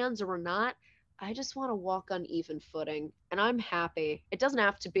holding hands or we're not. I just want to walk on even footing and I'm happy. It doesn't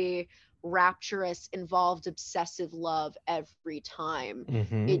have to be rapturous, involved, obsessive love every time.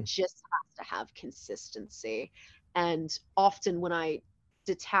 It Hmm. just has to have consistency. And often when I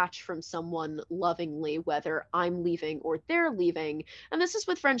detach from someone lovingly, whether I'm leaving or they're leaving, and this is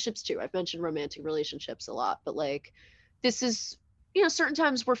with friendships too. I've mentioned romantic relationships a lot, but like this is, certain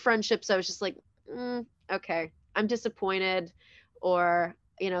times where friendships, I was just like, okay, I'm disappointed, or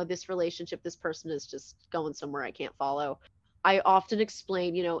this relationship, this person is just going somewhere I can't follow. I often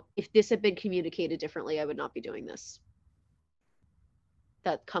explain, if this had been communicated differently, I would not be doing this.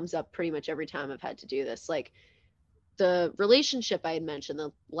 That comes up pretty much every time I've had to do this. Like the relationship I had mentioned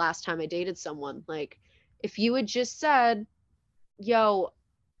the last time I dated someone, like if you had just said, yo,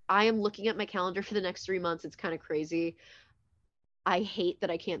 I am looking at my calendar for the next 3 months, it's kind of crazy. I hate that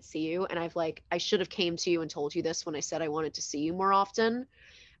I can't see you. And I should have came to you and told you this when I said I wanted to see you more often,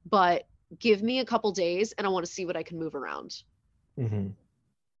 but give me a couple days and I want to see what I can move around. Hmm.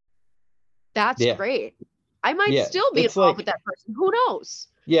 That's Yeah. great. I might Yeah. still be It's involved like with that person. Who knows?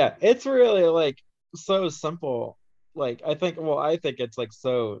 yeah, it's really like so simple. Like I think it's like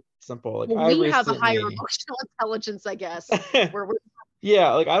so simple. Like Well, I we have a higher recently emotional intelligence, I guess, where we're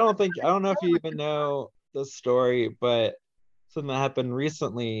yeah, like I don't know if you even know the story, but something that happened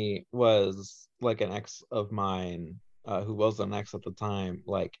recently was like an ex of mine, who was an ex at the time,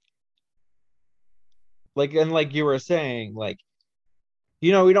 like and like you were saying, like,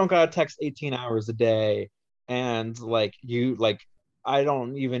 we don't gotta text 18 hours a day, and like you like I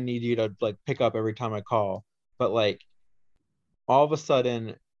don't even need you to like pick up every time I call, but like all of a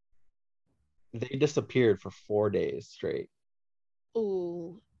sudden they disappeared for 4 days straight.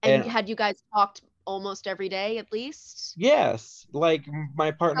 ooh. And And had you guys talked almost every day at least? yes, like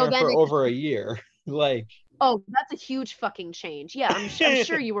my So partner then for it could over a year. Like oh, that's a huge fucking change. Yeah, I'm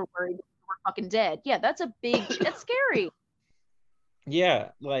sure you were worried you were fucking dead. Yeah, that's a that's scary. yeah,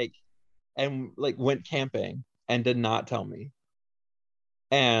 like and like went camping and did not tell me.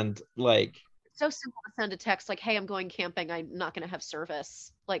 And like It's so simple to send a text like, "Hey, I'm going camping. I'm not going to have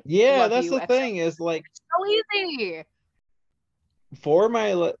service." Like, yeah, love that's you, the XO. thing is like So easy. for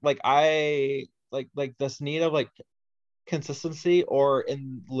my like I like this need of like consistency, or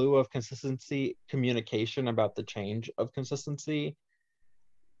in lieu of consistency, communication about the change of consistency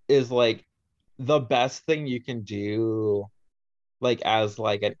is like the best thing you can do, like as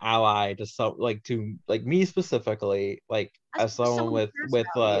like an ally to some like to like me specifically, like as That's for someone someone who with cares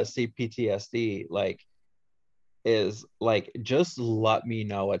about you. CPTSD, like is like just let me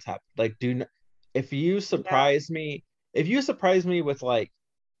know what's happening. Like if you Yeah. surprise me, if you surprise me with like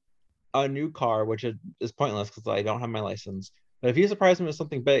a new car, which is pointless because I don't have my license. But if you surprise me with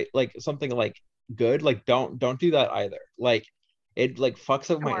something big, like something like good, like don't do that either. Like it like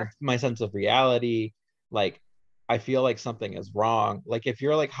fucks up Sure. my sense of reality. Like I feel like something is wrong. Like if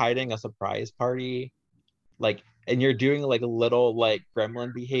you're like hiding a surprise party, like and you're doing like a little like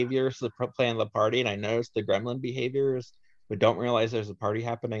gremlin behaviors to plan the party, and I notice the gremlin behaviors, but don't realize there's a party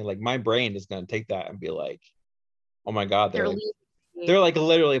happening. Like my brain is gonna take that and be like, oh my god, They're leaving they're me. like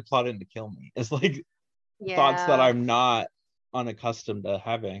literally plotting to kill me. It's like thoughts that Yeah. I'm not unaccustomed to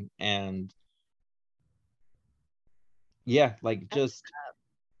having. And yeah, like just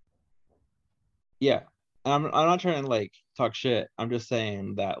yeah. I'm not trying to like talk shit. I'm just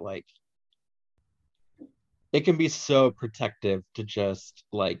saying that like it can be so protective to just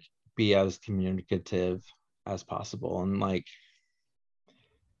like be as communicative as possible. And like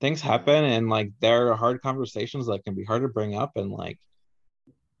things Yeah. happen and like there are hard conversations that can be hard to bring up, and like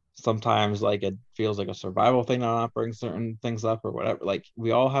sometimes like it feels like a survival thing to not bring certain things up or whatever. Like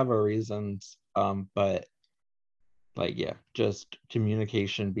we all have our reasons. But like yeah, just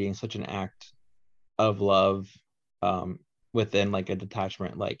communication being such an act of love um within like a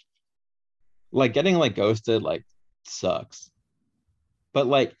detachment, like getting like ghosted like sucks. But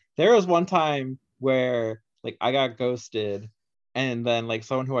like there was one time where like I got ghosted, and then like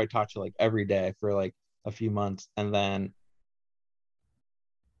someone who I talked to like every day for like a few months, and then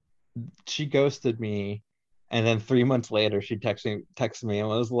she ghosted me, and then 3 months later she texted me and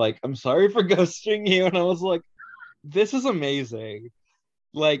was like, I'm sorry for ghosting you. And I was like, this is amazing.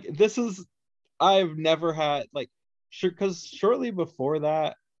 Like this is, I've never had like sure, because shortly before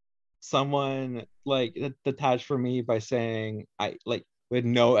that someone like detached from me by saying I like with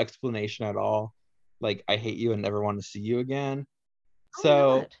no explanation at all, like I hate you and never want to see you again. Oh my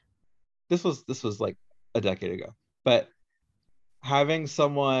So God. this was like a decade ago, but having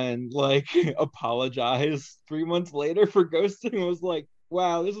someone like apologize 3 months later for ghosting was like,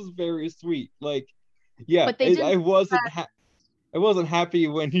 wow, this is very sweet. Like yeah, But they didn't. I wasn't happy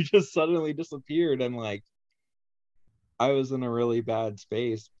when you just suddenly disappeared, and like I was in a really bad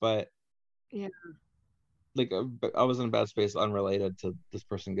space, but Yeah. like I was in a bad space unrelated to this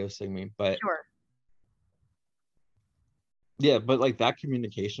person ghosting me. But Sure. yeah, but like that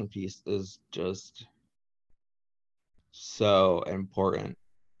communication piece is just so important.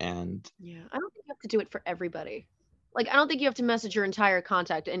 And Yeah. I don't think you have to do it for everybody. Like, I don't think you have to message your entire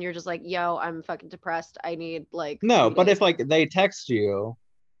contact and you're just like, yo, I'm fucking depressed. I need like no, three but days. if like they text you,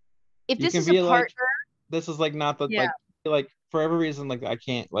 If you this can is a be like, partner, this is like not the yeah. like for every reason, like I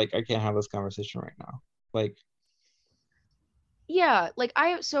can't have this conversation right now. Like Yeah. Like,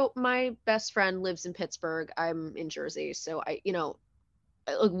 so my best friend lives in Pittsburgh. I'm in Jersey. So like,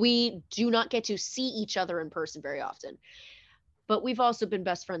 we do not get to see each other in person very often. But we've also been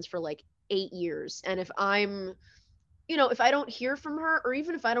best friends for like 8 years. And if I don't hear from her, or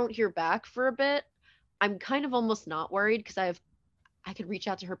even if I don't hear back for a bit, I'm kind of almost not worried because I could reach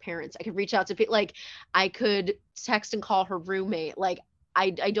out to her parents. I could reach out to like I could text and call her roommate. Like I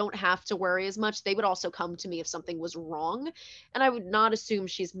don't have to worry as much. They would also come to me if something was wrong, and I would not assume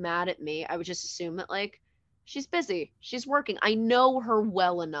she's mad at me. I would just assume that like she's busy. She's working. I know her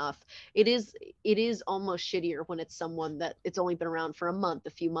well enough. It is almost shittier when it's someone that it's only been around for a month, a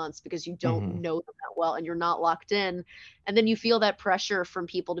few months because you don't mhm. know them that well and you're not locked in. And then you feel that pressure from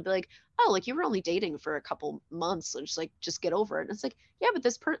people to be like, oh, like you were only dating for a couple months, so just get over it. And it's like, yeah, but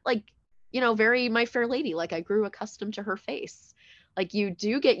like, very My Fair Lady, like I grew accustomed to her face. Like you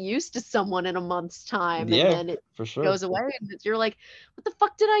do get used to someone in a month's time and Yeah, then it for sure. goes away and you're like, what the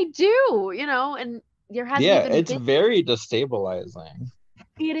fuck did I do? And there hasn't Yeah, even it's been. very destabilizing.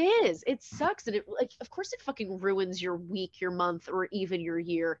 It is. It sucks. And it like of course it fucking ruins your week, your month, or even your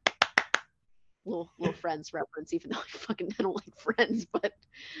year. Little Friends reference, even though I don't like Friends, but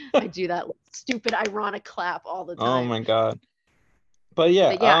I do that stupid ironic clap all the Oh time. my god. But yeah,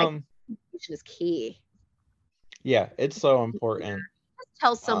 But yeah, I think communication is key. yeah, it's so important. Just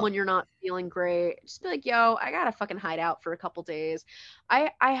tell Uh someone you're not feeling great. Just be like, yo, I gotta fucking hide out for a couple days.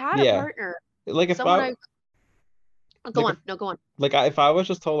 I had a yeah. partner, Like if someone I I oh, go like if on, no, go on. if I was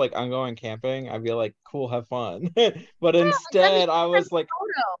just told like I'm going camping, I'd be like, cool, have fun. But Yeah, like instead I was like,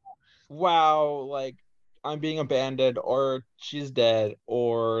 wow, like I'm being abandoned, or she's dead,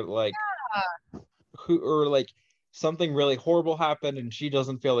 or like who, or like something really horrible happened and she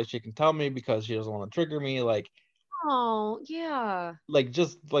doesn't feel like she can tell me because she doesn't want to trigger me. Oh, yeah. Like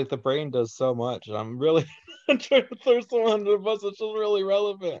just like the brain does so much. And I'm really I'm trying to throw someone under the bus that's just really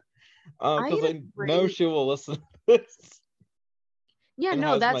relevant. I Because I know agree. she will listen. Yeah, and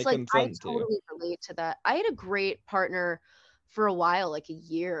no, has my that's like, I consent too. totally relate to that. I had a great partner for a while, like a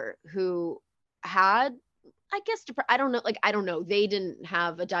year, who had, I guess, I don't know, like, I don't know. They didn't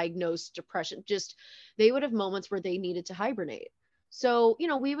have a diagnosed depression. Just they would have moments where they needed to hibernate. So,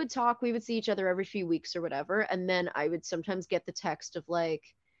 we would talk, we would see each other every few weeks or whatever. And then I would sometimes get the text of like,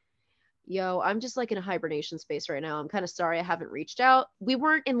 yo, I'm just like in a hibernation space right now. I'm kind of sorry I haven't reached out. We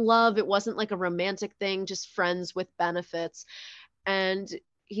weren't in love. It wasn't like a romantic thing, just friends with benefits. And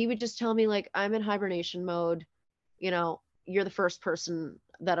he would just tell me, like, I'm in hibernation mode. You're the first person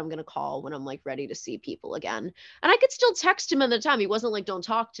that I'm going to call when I'm like ready to see people again. And I could still text him at the time. He wasn't like, don't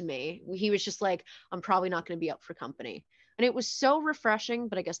talk to me. He was just like, I'm probably not going to be up for company. And it was so refreshing,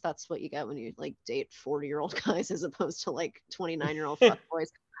 but I guess that's what you get when you like date 40-year-old guys as opposed to like 29-year-old fuckboys.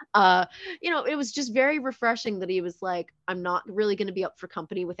 Uh, it was just very refreshing that he was like, I'm not really going to be up for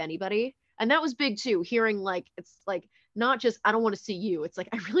company with anybody. And that was big too, hearing like, it's like, not just, I don't want to see you. It's like,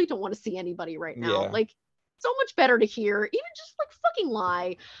 I really don't want to see anybody right now. Yeah. Like, so much better to hear, even just like fucking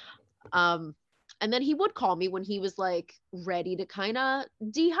lie. Um, and then he would call me when he was like ready to kind of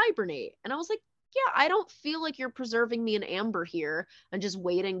dehibernate. And I was like, yeah, I don't feel like you're preserving me in amber here and just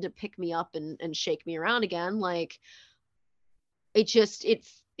waiting to pick me up and shake me around again. Like,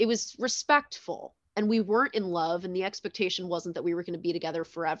 it was respectful, and we weren't in love, and the expectation wasn't that we were going to be together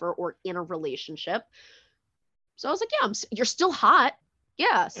forever or in a relationship. So I was like, yeah, you're still hot.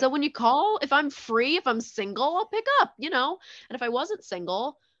 Yeah. So when you call, if I'm free, if I'm single, I'll pick up. And if I wasn't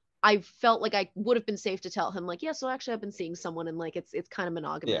single, I felt like I would have been safe to tell him, like, yeah, so actually I've been seeing someone, and like it's kind of Yeah.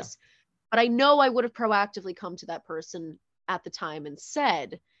 monogamous. But I know I would have proactively come to that person at the time and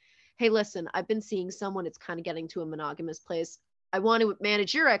said, hey, listen, I've been seeing someone, it's kind of getting to a monogamous place. I want to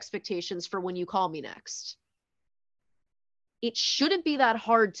manage your expectations for when you call me next. It shouldn't be that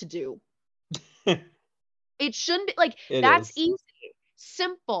hard to do. It shouldn't be like, It that's is. easy,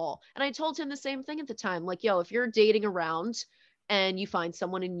 simple. And I told him the same thing at the time. Like, yo, if you're dating around and you find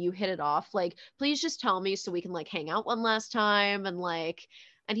someone and you hit it off, like, please just tell me so we can like hang out one last time.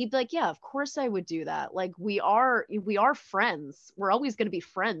 And he'd be like, yeah, of course I would do that. Like, we are friends. We're always going to be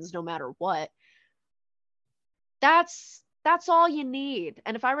friends no matter what. That's all you need.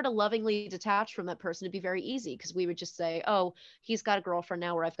 And if I were to lovingly detach from that person, it'd be very easy, because we would just say, oh, he's got a girlfriend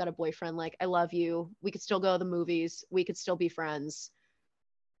now, or I've got a boyfriend. Like, I love you. We could still go to the movies. We could still be friends.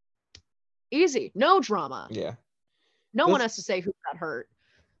 Easy. No drama. Yeah. No one This has to say who got hurt.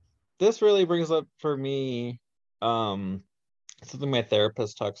 this really brings up for me something my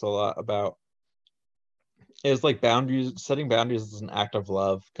therapist talks a lot about is like boundaries. Setting boundaries is an act of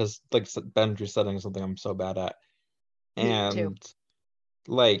love, because like boundary setting is something I'm so bad at. Me too. And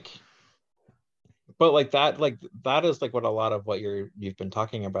like, but like that is like what a lot of what you've been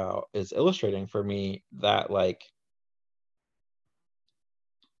talking about is illustrating for me, that like,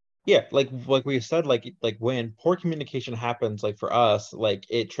 yeah, like we said, like when poor communication happens, like for us, like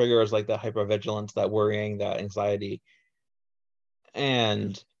it triggers like that hypervigilance, that worrying, that anxiety.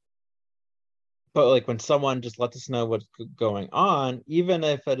 And but like when someone just lets us know what's going on, even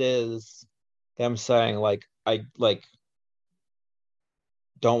if it is them saying like, I like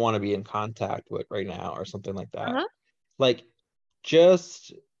don't want to be in contact with right now, or something like that, Uh-huh. like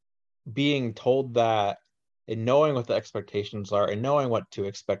just being told that, and knowing what the expectations are, and knowing what to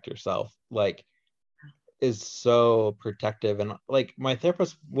expect yourself, like, is so protective. And like my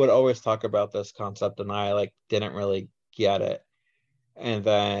therapist would always talk about this concept, and I like didn't really get it. And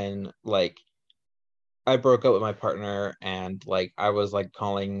then like I broke up with my partner, and like I was like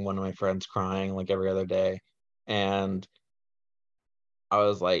calling one of my friends crying like every other day. And I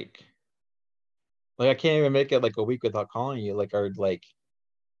was like I can't even make it like a week without calling you. Like are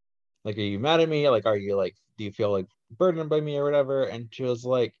you mad at me? Like, are you like, do you feel like burdened by me or whatever? And she was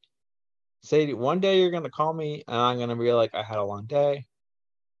like, say one day you're gonna call me and I'm gonna be like, I had a long day.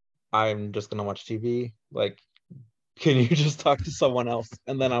 I'm just gonna watch TV. Like, can you just talk to someone else?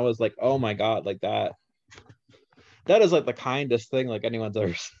 And then I was like, oh my God, like that is like the kindest thing like anyone's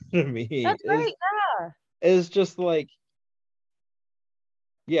ever said to me, That's great. Yeah. is just like,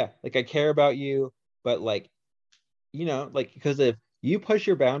 yeah, like I care about you, but like, like, because if you push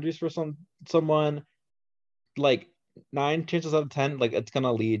your boundaries for someone, like 9 chances out of 10, like it's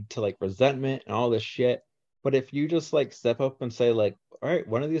gonna lead to like resentment and all this shit. But if you just like step up and say like, all right,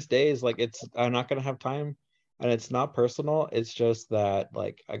 one of these days, like I'm not gonna have time, and it's not personal, it's just that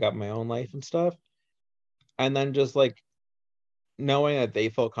like I got my own life and stuff. And then just like knowing that they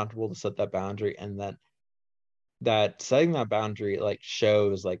feel comfortable to set that boundary, and then that setting that boundary like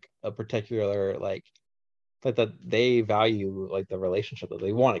shows like a particular like that they value like the relationship, that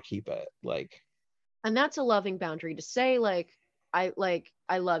they want to keep it. Like, And that's a loving boundary to say, I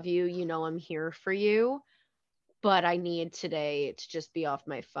love you, you know I'm here for you, but I need today to just be off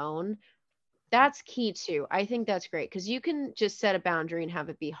my phone. That's key too. I think that's great because you can just set a boundary and have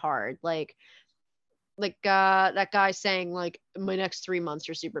it be hard. That guy saying like my next 3 months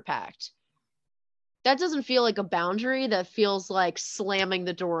are super packed. That doesn't feel like a boundary. That feels like slamming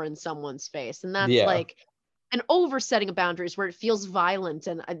the door in someone's face. And that's Yeah. like an oversetting of boundaries where it feels violent.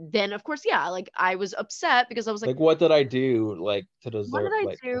 And then, of course, yeah, like I was upset because I was like, Like, what did I do, like, to what did deserve, I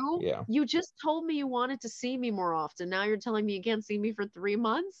like, do? yeah. You just told me you wanted to see me more often. Now you're telling me you can't see me for 3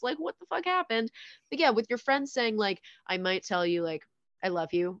 months? Like, what the fuck happened? But yeah, with your friends saying, like, I might tell you, like, I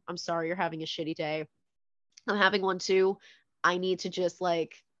love you. I'm sorry you're having a shitty day. I'm having one too. I need to just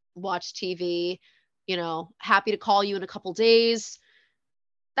like watch TV, happy to call you in a couple days.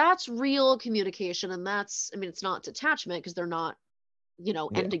 That's real communication. And that's, I mean, it's not detachment because they're not, Yeah.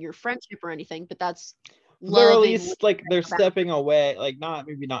 ending your friendship or anything, but that's They're at lovingly least like they're stepping away, like not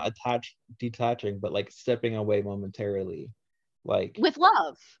maybe not attached detaching, but like stepping away momentarily. Like, with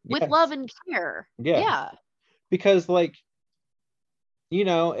love yes. and care. Yeah. Yeah. Because like,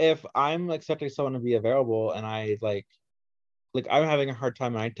 if I'm expecting someone to be available and I like I'm having a hard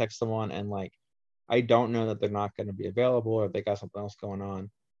time and I text someone and like I don't know that they're not going to be available or they got something else going on,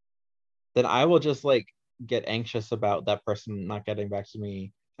 then I will just like get anxious about that person not getting back to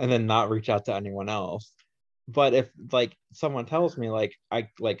me and then not reach out to anyone else. But if like someone tells me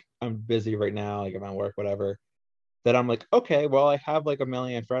I'm busy right now, like I'm at work, whatever, then I'm like, okay, well I have like a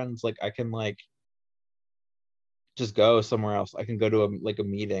million friends, like I can like just go somewhere else. I can go to a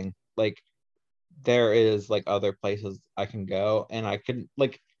meeting. Like there is like other places I can go and I can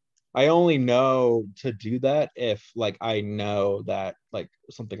like I only know to do that if like I know that like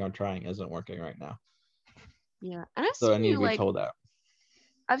something I'm trying isn't working right now. Yeah. And I've So I seen need to you be like told that.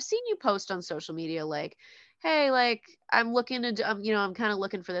 I've seen you post on social media like, hey, like I'm looking to I'm kind of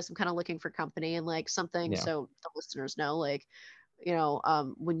looking for this. I'm kind of looking for company and like something Yeah. so the listeners know like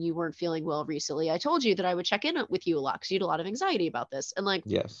when you weren't feeling well recently, I told you that I would check in with you a lot because you had a lot of anxiety about this. And like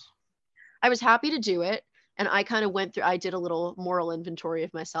Yes. I was happy to do it. And I kind of I did a little moral inventory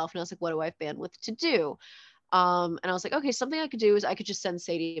of myself and I was like, what do I have bandwidth to do? And I was like, okay, something I could do is I could just send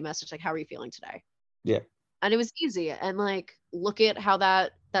Sadie a message like, how are you feeling today? Yeah. And it was easy. And like, look at how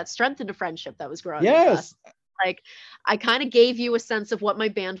that strengthened a friendship that was growing with us. Yes. Like, I kind of gave you a sense of what my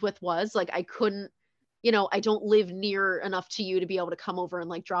bandwidth was. Like, I couldn't, I don't live near enough to you to be able to come over and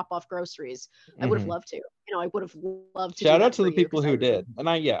like drop off groceries. I would have Mm-hmm. loved to. I would have loved to do Shout out that to for the you people because I who really did. And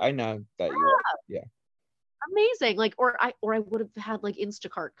I know that you are. Yeah. amazing. Like, or I would have had like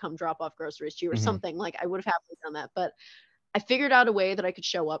Instacart come drop off groceries to you or Mm-hmm. something. Like, I would have happily done that. But I figured out a way that I could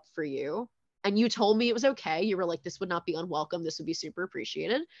show up for you. And you told me it was okay. You were like, this would not be unwelcome. This would be super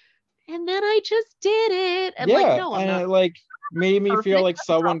appreciated. And then I just did it. And like, Yeah. no, I'm And not it like made me feel perfect. like I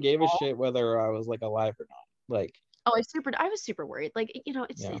someone dropped the gave a ball. shit whether I was like alive or not. Like, Oh, I was super worried. Like, yeah.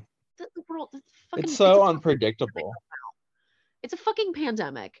 the world, It's it's a so fucking pandemic. unpredictable. It's a fucking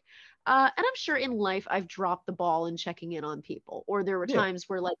pandemic. And I'm sure in life I've dropped the ball in checking in on people. Or there were Yeah. times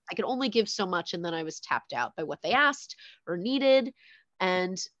where like I could only give so much and then I was tapped out by what they asked or needed.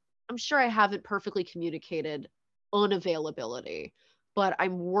 And I'm sure I haven't perfectly communicated unavailability, but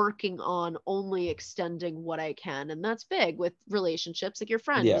I'm working on only extending what I can. And that's big with relationships. Like your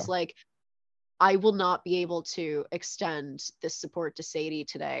friend Yeah. was like, I will not be able to extend this support to Sadie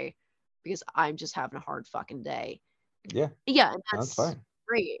today because I'm just having a hard fucking day. Yeah. Yeah, and That's that's fine.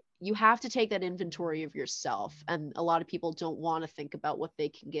 great. You have to take that inventory of yourself. And a lot of people don't want to think about what they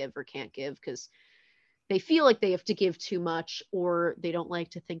can give or can't give because they feel like they have to give too much or they don't like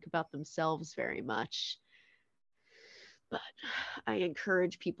to think about themselves very much. But I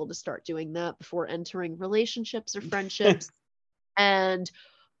encourage people to start doing that before entering relationships or friendships and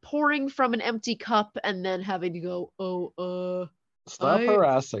pouring from an empty cup and then having to go, oh, Stop I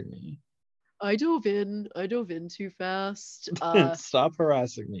harassing me. I dove in too fast. Stop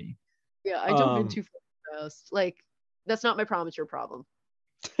harassing me. Yeah, I dove in Um, too fast. Like, that's not my problem, it's your problem.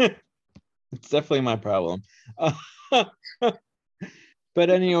 it's definitely my problem. But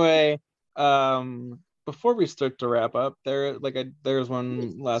anyway, before we start to wrap up, there's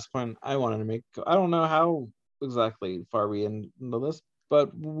one last point I wanted to make. I don't know how exactly far we into this, but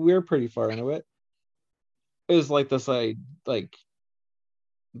we're pretty far into it. Is like this like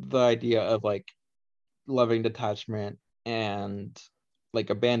the idea of like loving detachment and like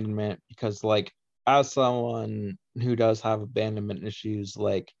abandonment because like as someone who does have abandonment issues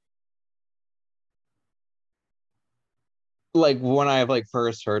like when I have like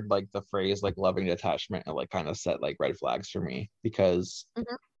first heard like the phrase like loving detachment, it like kind of set like red flags for me because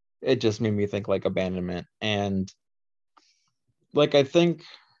Mhm. it just made me think like abandonment. And like I think,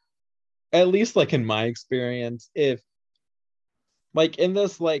 at least like in my experience, if like in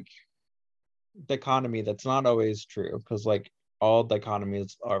this like dichotomy, that's not always true, because like all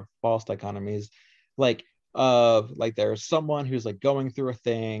dichotomies are false dichotomies. Like like there's someone who's like going through a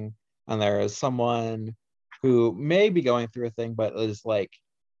thing, and there is someone who may be going through a thing but is like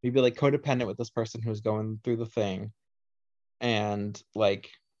maybe like codependent with this person who's going through the thing. And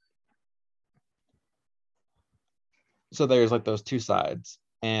like so there's like those two sides.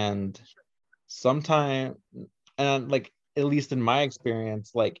 And sometimes, and like at least in my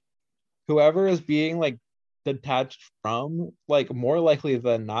experience, like whoever is being like detached from, like more likely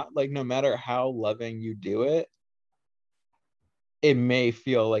than not, like no matter how loving you do it, it may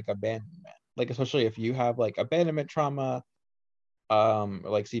feel like abandonment. Like especially if you have like abandonment trauma, or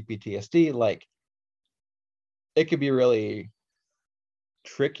like CPTSD, like it could be really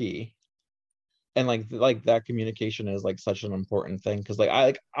tricky. And like that communication is like such an important thing, because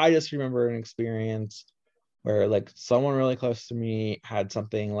I just remember an experience where like someone really close to me had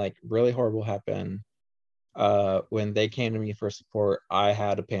something like really horrible happen. When they came to me for support, I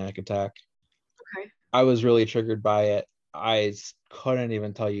had a panic attack. Okay. I was really triggered by it. Couldn't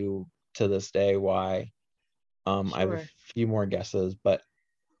even tell you to this day why. I have a Sure. few more guesses, but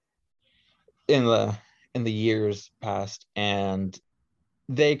in the years past, and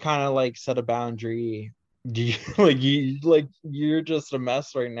they kind of like set a boundary. Do you like you're just a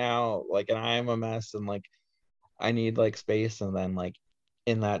mess right now, like, and I am a mess, and like I need like space. And then like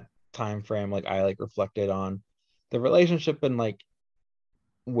in that time frame, like I like reflected on the relationship and like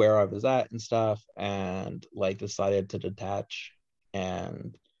where I was at and stuff, and like decided to detach.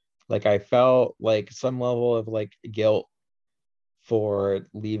 And like I felt like some level of like guilt for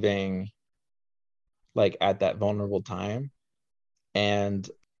leaving like at that vulnerable time. and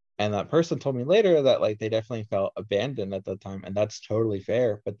and that person told me later that like they definitely felt abandoned at the time, and that's totally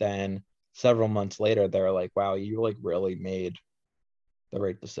fair. But then several months later they're like, wow, you like really made the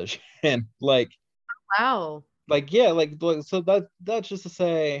right decision. like Wow. yeah, so that's just to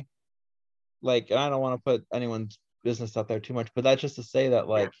say, like, and I don't want to put anyone's business out there too much, but that's just to say that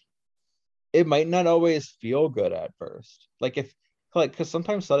Yeah. like it might not always feel good at first. Like if like because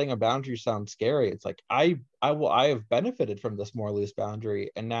sometimes setting a boundary sounds scary. It's like I have benefited from this more loose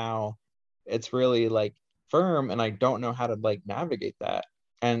boundary, and now it's really like firm, and I don't know how to like navigate that.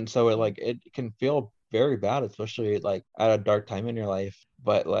 And so it can feel very bad, especially like at a dark time in your life.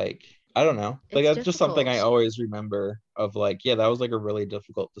 But like I don't know. Like It's that's just something I difficult. always remember of, like, yeah, that was like a really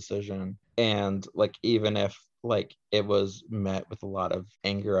difficult decision. And like even if like it was met with a lot of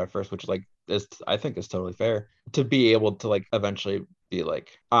anger at first, which like is, I think, is totally fair, to be able to like eventually be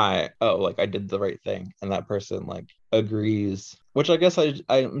like, like I did the right thing, and that person like agrees. Which I guess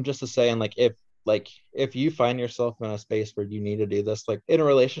I'm just saying, like if you find yourself in a space where you need to do this, like in a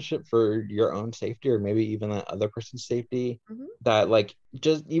relationship for your own safety, or maybe even that other person's safety, Hmm. that like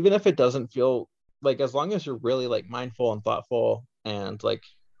just even if it doesn't feel like, as long as you're really like mindful and thoughtful and like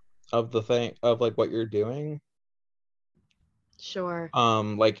of the thing of like what you're doing, Sure.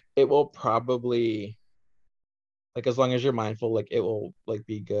 like it will probably, like, as long as you're mindful, like it will like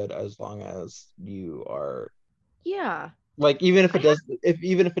be good, as long as you are Yeah. like, even if I it have does, if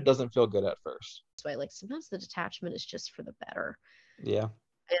even if it doesn't feel good at first. this way. Like sometimes the detachment is just for the better. Yeah.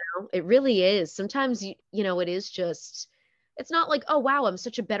 You know? It really is. Sometimes it is just it's not like, oh wow, I'm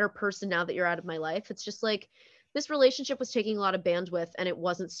such a better person now that you're out of my life. It's just like this relationship was taking a lot of bandwidth and it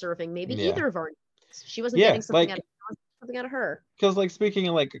wasn't serving maybe Yeah. either of our needs. She wasn't Yeah, getting something out like of something out of her. because like speaking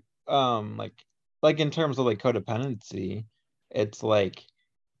of um like like in terms of like codependency, it's like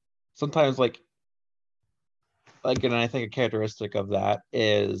sometimes and I think a characteristic of that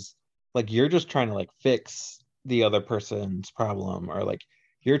is like you're just trying to like fix the other person's problem, or like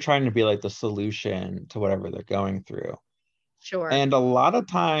you're trying to be like the solution to whatever they're going through. Sure. And a lot of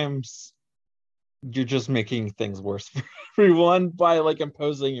times you're just making things worse for everyone by like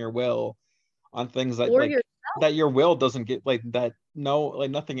imposing your will on things that Or you're that your will doesn't get, like that, no,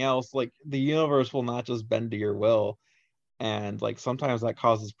 like nothing else, like the universe will not just bend to your will. And like sometimes that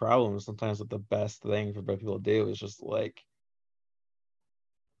causes problems. Sometimes like, the best thing for both people to do is just like,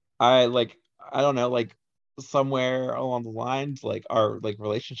 I don't know, like somewhere along the lines, like our like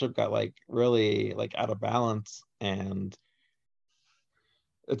relationship got like really like out of balance, and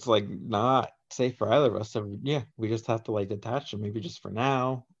it's like not safe for either of us. So yeah, we just have to like detach them, maybe just for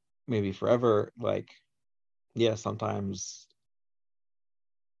now, maybe forever. Like, yeah, sometimes,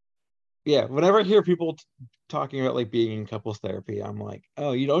 yeah, whenever I hear people talking about like being in couples therapy, I'm like,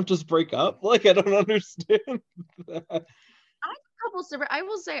 oh, you don't just break up? Like, I don't understand that. I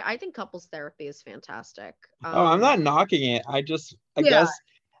will say, I think couples therapy is fantastic. Oh, I'm not knocking it. I just, Yeah,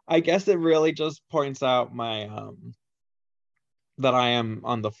 I guess it really just points out my that I am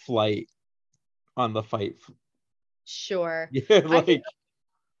on the fight. sure. Yeah, I think like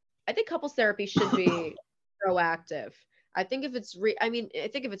I think couples therapy should be proactive. I think if it's I mean, I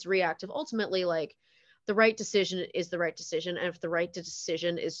think if it's reactive, ultimately, like, the right decision is the right decision, and if the right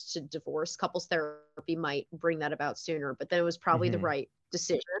decision is to divorce, couples therapy might bring that about sooner. But then it was probably the mhm, right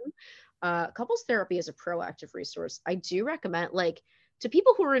decision. Couples therapy is a proactive resource. I do recommend, like, to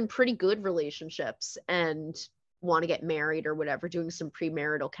people who are in pretty good relationships and want to get married or whatever, doing some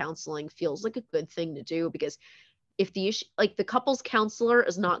premarital counseling feels like a good thing to do, because if the issue, like, the couples counselor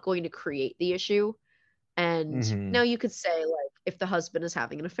is not going to create the issue. And now mhm, you could say, like, if the husband is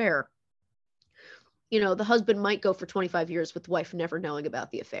having an affair, the husband might go for 25 years with the wife never knowing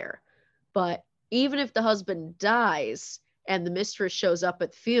about the affair. But even if the husband dies and the mistress shows up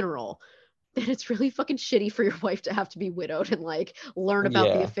at the funeral, then it's really fucking shitty for your wife to have to be widowed and, like, learn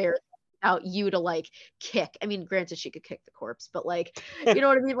about the yeah, affair without you to, like, kick. I mean, granted, she could kick the corpse, but, like, you know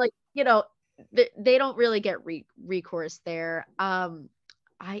what I mean? Like, they don't really get recourse there.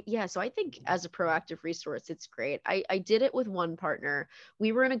 So I think as a proactive resource, it's great. I did it with one partner.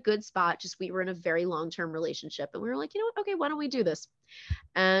 We were in a good spot, just we were in a very long-term relationship, and we were like, you know what? Okay, why don't we do this?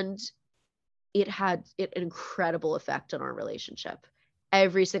 And it had an incredible effect on our relationship.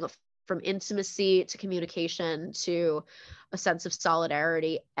 Every single, from intimacy to communication to a sense of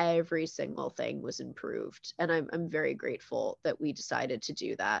solidarity, every single thing was improved. And I'm very grateful that we decided to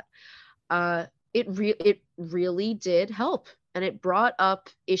do that. It really did help, and it brought up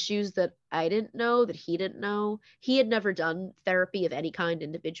issues that I didn't know, that he didn't know. He had never done therapy of any kind,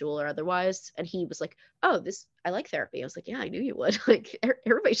 individual or otherwise, and he was like, "Oh, this I like therapy." I was like, "Yeah, I knew you would." Like,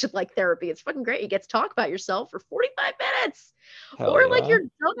 everybody should like therapy. It's fucking great. You get to talk about yourself for 45 minutes. hell Or like yeah, your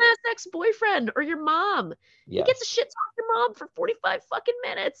dumbass ex-boyfriend or your mom. You get to yes, shit talk your mom for 45 fucking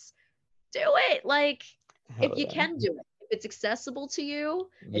minutes. Do it. Like, if hell you yeah, can do it, if it's accessible to you,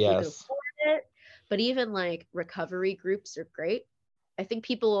 if you can yes, afford it. But even, like, recovery groups are great. I think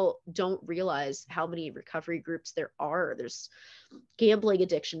people don't realize how many recovery groups there are. There's gambling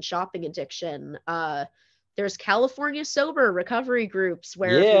addiction, shopping addiction. There's California sober recovery groups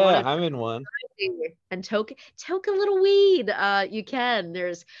where if you want yeah. to I'm in one. and toke a little weed, you can.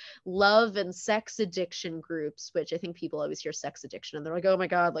 There's love and sex addiction groups, which I think people always hear sex addiction and they're like, oh my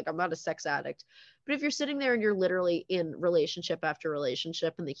god, like, I'm not a sex addict. But if you're sitting there and you're literally in relationship after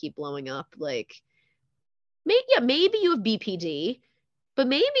relationship and they keep blowing up, like, maybe you have BPD, but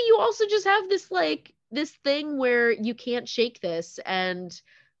maybe you also just have this, like, this thing where you can't shake this, and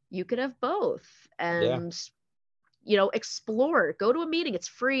you could have both. Yeah, And explore, go to a meeting, it's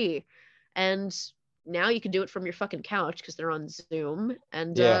free. And now you can do it from your fucking couch because they're on Zoom.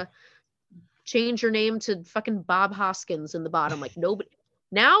 And yeah, change your name to fucking Bob Hoskins in the bottom. Like, nobody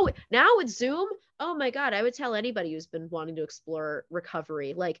now with Zoom, oh my god, I would tell anybody who's been wanting to explore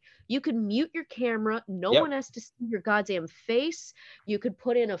recovery, like, you can mute your camera, no one yep, has to see your goddamn face. You could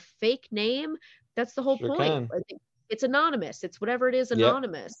put in a fake name. That's the whole sure point. can. I think it's anonymous. It's whatever it is, Yep,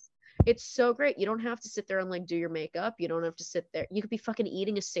 anonymous. It's so great. You don't have to sit there and, like, do your makeup. You don't have to sit there. You could be fucking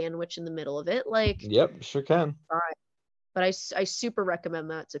eating a sandwich in the middle of it. Like, yep, sure can. but I super recommend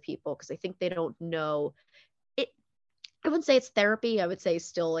that to people because I think they don't know it. I wouldn't say it's therapy. I would say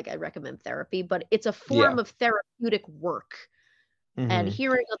still, like, I recommend therapy, but it's a Yeah, form of therapeutic work. And hmm,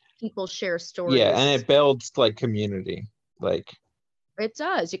 hearing other people share yeah, and stories, it builds like community. Like it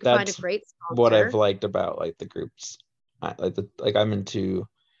does. You can find a that's great what I've sponsor. liked about like the groups. Like I'm into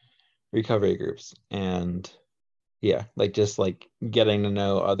recovery groups, and yeah, like just like getting to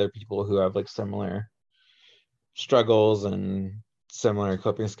know other people who have like similar struggles and similar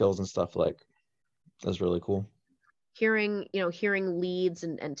coping skills and stuff, like that's really cool. Hearing leads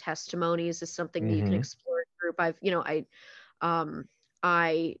and testimonies is something that you can Hmm. explore in group. Um,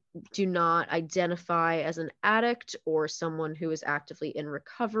 I do not identify as an addict or someone who is actively in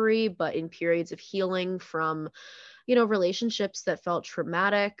recovery, but in periods of healing from, relationships that felt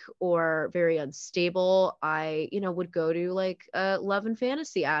traumatic or very unstable, I, would go to, like, a love and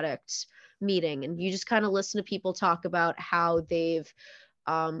fantasy addict meeting, and you just kind of listen to people talk about how they've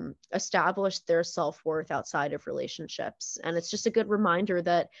established their self-worth outside of relationships. And it's just a good reminder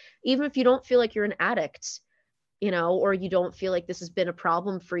that even if you don't feel like you're an addict, or you don't feel like this has been a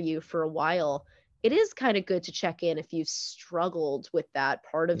problem for you for a while, it is kind of good to check in if you've struggled with that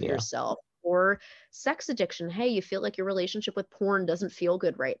part of Yeah, yourself. Or sex addiction. Hey, you feel like your relationship with porn doesn't feel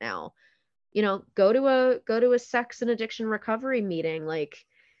good right now. Go to a sex and addiction recovery meeting. Like,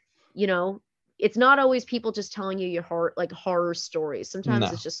 you know, it's not always people just telling you your horror stories.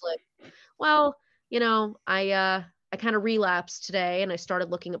 Sometimes it's No. just like, well, I kind of relapsed today and I started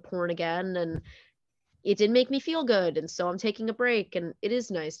looking at porn again, and it didn't make me feel good, and so I'm taking a break. And it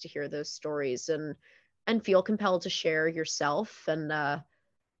is nice to hear those stories and feel compelled to share yourself. And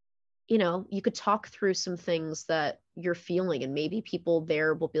you could talk through some things that you're feeling, and maybe people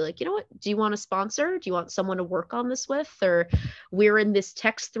there will be like, you know what, do you want a sponsor? Do you want someone to work on this with? Or we're in this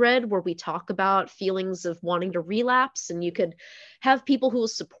text thread where we talk about feelings of wanting to relapse, and you could have people who will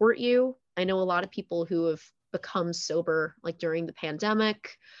support you. I know a lot of people who have become sober like during the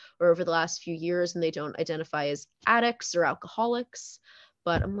pandemic or over the last few years, and they don't identify as addicts or alcoholics.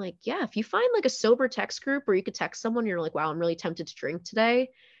 But I'm like, yeah, if you find like a sober text group where you could text someone, you're like, wow, I'm really tempted to drink today,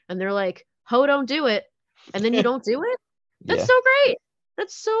 and they're like, ho, don't do it, and then you don't do it. That's Yeah. so great.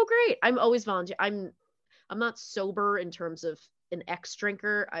 That's so great. I'm always volunteer. I'm not sober in terms of an ex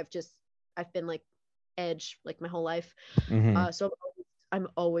drinker. I've been like edge like my whole life. Hmm. So I'm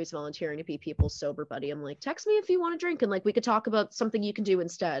always volunteering to be people's sober buddy. I'm like, text me if you want to drink, and like we could talk about something you can do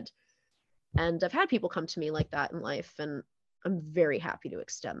instead. And I've had people come to me like that in life, and I'm very happy to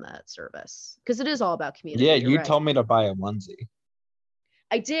extend that service because it is all about Yeah, community. You're you right. told me to buy a onesie.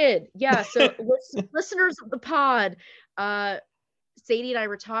 I did. Yeah. So listeners of the pod, Sadie and I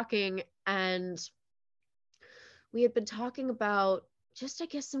were talking, and we had been talking about just, I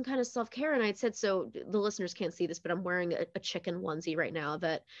guess, some kind of self-care. And I had said, so the listeners can't see this, but I'm wearing a chicken onesie right now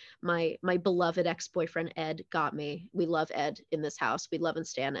that my beloved ex-boyfriend Ed got me. We love Ed in this house. We love and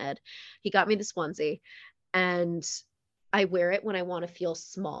stan Ed. He got me this onesie, and I wear it when I want to feel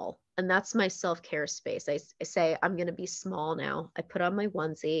small. And that's my self-care space. I say, I'm going to be small now. I put on my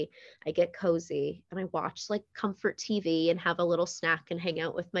onesie, I get cozy, and I watch like comfort TV and have a little snack and hang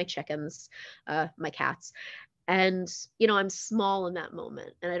out with my chickens, my cats. And, I'm small in that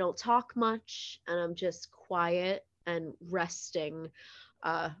moment, and I don't talk much, and I'm just quiet and resting.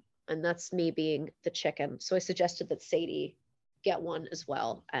 Uh, and that's me being the chicken. So I suggested that Sadie get one as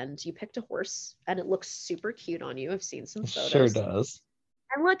well. And you picked a horse, and it looks super cute on you. I've seen some It sure photos. does.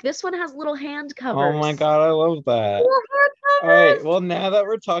 And look, this one has little hand Oh my covers. God, I love that. Little hand All right, covers. well, now that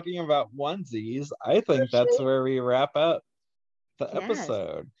we're talking about onesies, I think that's Squishy. where we wrap up the Yes.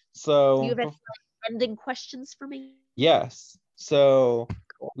 episode. Do you So, have any ending questions for me? yes. So,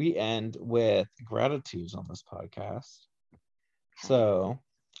 Cool. we end with gratitudes on this podcast. Okay. So,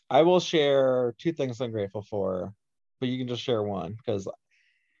 I will share two things I'm grateful for, but you can just share one because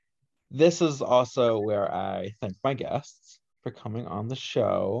this is also where I thank my guests for coming on the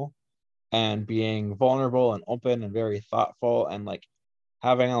show and being vulnerable and open and very thoughtful and like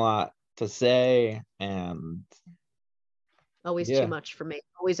having a lot to say. And Always too yeah. much for me.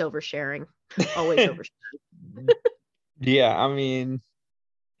 Always oversharing. Always oversharing. Yeah, I mean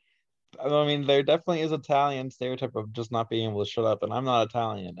there definitely is Italian stereotype of just not being able to shut up, and I'm not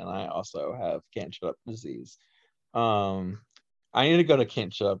Italian, and I also have can't shut up disease. um I need to go to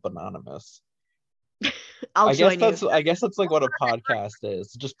Can't Shut Up Anonymous. I'll I guess join you. that's I guess that's like what a podcast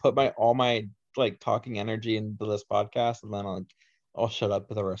is. Just put my all my like talking energy into this podcast, and then I'll shut up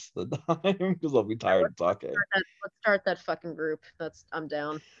for the rest of the time because I'll be Yeah, tired of talking. let's start that fucking group. I'm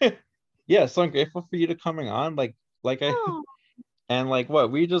down. Yeah, so I'm grateful for you to coming on. Like I Oh, and like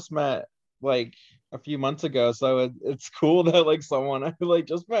what we just met like a few months ago, so it's cool that like someone I like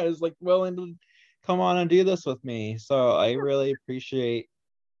just met is like willing to come on and do this with me. So I really appreciate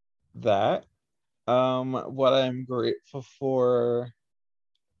that. What I'm grateful for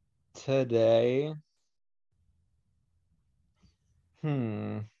today.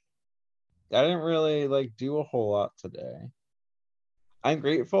 Hmm. I didn't really like do a whole lot today. I'm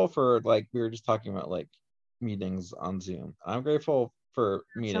grateful for like we were just talking about like meetings on Zoom. I'm grateful for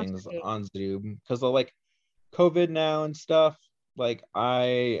that sounds meetings great. on Zoom because of like COVID now and stuff. Like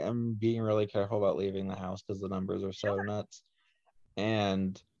I am being really careful about leaving the house because the numbers are so nuts.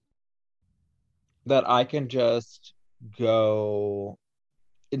 And that I can just go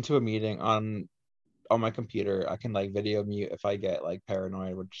into a meeting on my computer. I can like video mute if I get like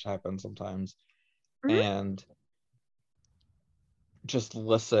paranoid, which happens sometimes, Mhm. and just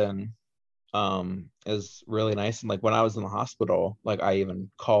listen is really nice. And like when I was in the hospital, like I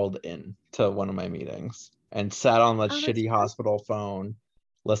even called in to one of my meetings and sat on that Oh, that's shitty great. hospital phone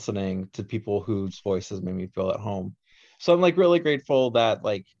listening to people whose voices made me feel at home. So I'm like really grateful that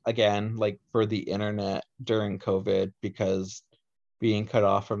like again like for the internet during COVID, because being cut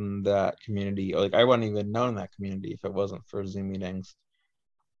off from that community, like I wouldn't even known that community if it wasn't for Zoom meetings.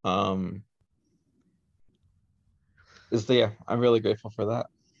 um is the Yeah, I'm really grateful for that.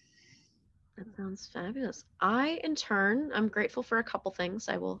 That sounds fabulous. I, in turn, I'm grateful for a couple things.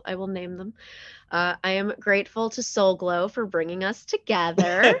 I will name them. I am grateful to Soul Glow for bringing us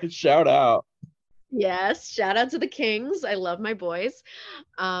together. Shout out. Yes, shout out to the Kings. I love my boys.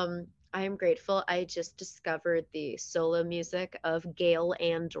 I am grateful. I just discovered the solo music of Gail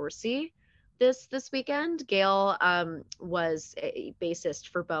Ann Dorsey this weekend. Gail was a bassist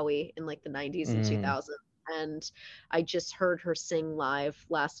for Bowie in like the 90s and Mm, 2000s. And I just heard her sing live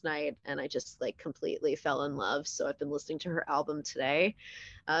last night and I just like completely fell in love. So I've been listening to her album today.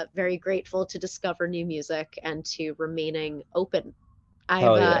 Very grateful to discover new music and to remaining open.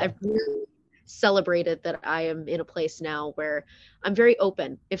 hell yeah. I've really celebrated that I am in a place now where I'm very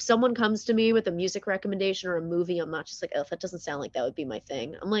open. If someone comes to me with a music recommendation or a movie, I'm not just like, oh, that doesn't sound like that would be my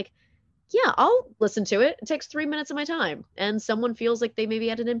thing. I'm like, yeah, I'll listen to it. It takes 3 minutes of my time, and someone feels like they maybe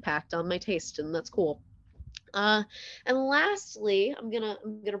had an impact on my taste, and that's cool. Uh, and lastly, I'm gonna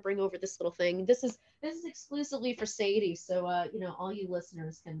bring over this little thing. This is exclusively for Sadie, so all you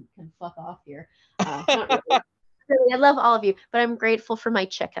listeners can fuck off here. Not really. Really, I love all of you, but I'm grateful for my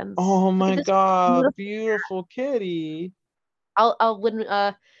chickens. Oh Look my at this God, beautiful. beautiful kitty. I'll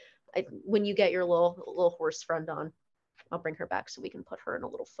when you get your little horse friend on, I'll bring her back so we can put her in a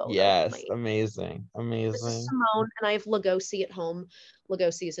little photo. Yes, My amazing, This is amazing. Simone, and I have Lugosi at home.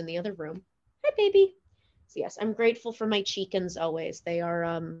 Lugosi is in the other room. Hi, baby. So yes, I'm grateful for my chickens always. They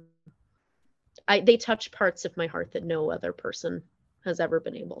are they touch parts of my heart that no other person has ever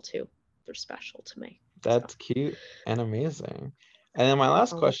been able to. They're special to me. So That's cute and amazing. And then my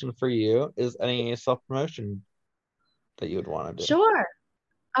last always. question for you is any self-promotion that you would want to do? Sure.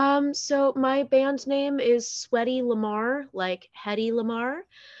 So my band name is Sweaty Lamar, like Hetty Lamar.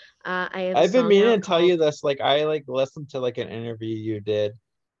 I have a I've been song meaning out to tell called you this, like I like listened to like an interview you did,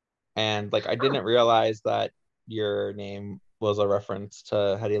 and like I Huh. didn't realize that your name was a reference to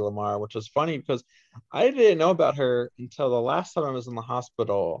Hedy Lamarr, which was funny because I didn't know about her until the last time I was in the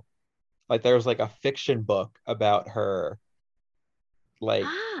hospital. Like there was like a fiction book about her, like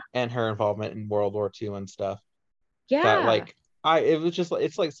Ah, and her involvement in World War II and stuff. That yeah. like I it was just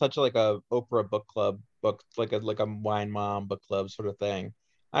it's like such like a Oprah book club book, like a wine mom book club sort of thing.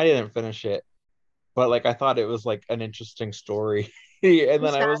 I didn't finish it, but like I thought it was like an interesting story. It And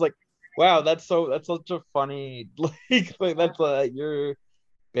then was I was like, wow, that's such a funny like fabulous. that's your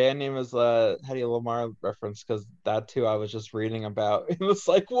band name is Hedy Lamarr reference because that too I was just reading about in the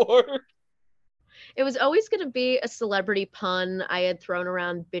psych ward. It was always going to be a celebrity pun. I had thrown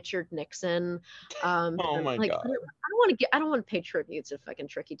around Richard Nixon. Oh my Like God. I don't want to pay tribute to fucking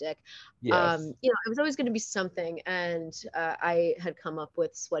Tricky Dick. Yes. It was always going to be something, and I had come up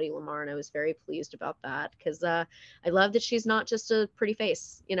with Sweaty Lamar, and I was very pleased about that because I love that she's not just a pretty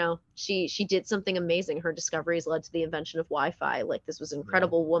face. She did something amazing. Her discoveries led to the invention of Wi-Fi. Like this was an Yeah.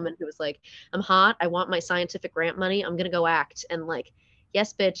 incredible woman who was like, I'm hot. I want my scientific grant money. I'm gonna go act and like.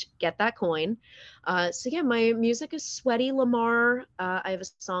 Yes, bitch, get that coin. So yeah, my music is Sweaty Lamar. I have a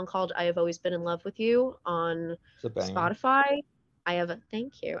song called "I Have Always Been in Love with You" on It's a banger. Spotify.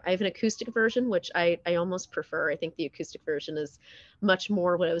 Thank you. I have an acoustic version, which I almost prefer. I think the acoustic version is much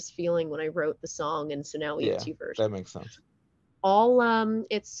more what I was feeling when I wrote the song, and so now we have Yeah, two versions. that makes sense. All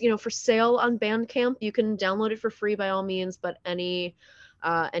it's for sale on Bandcamp. You can download it for free by all means, but any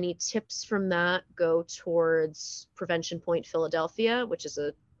tips from that go towards Prevention Point Philadelphia, which is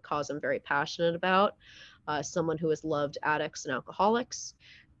a cause I'm very passionate about. Someone who has loved addicts and alcoholics.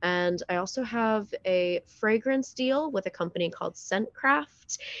 And I also have a fragrance deal with a company called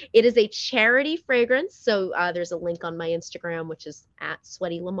Scentcraft. It is a charity fragrance. So there's a link on my Instagram, which is at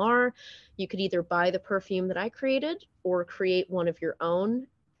Sweaty Lamar. You could either buy the perfume that I created or create one of your own.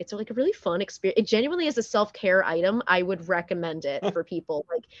 It's like a really fun experience. It genuinely is a self-care item. I would recommend it for people.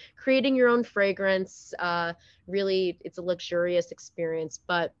 Like creating your own fragrance, really, it's a luxurious experience.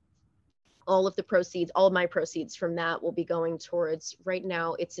 But all of my proceeds from that will be going towards right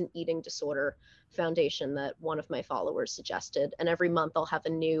now it's an eating disorder foundation that one of my followers suggested, and every month I'll have a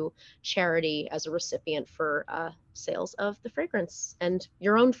new charity as a recipient for sales of the fragrance and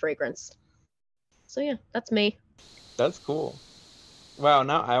your own fragrance. So yeah, that's me. That's cool. Wow,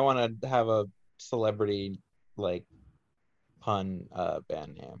 now I want to have a celebrity like pun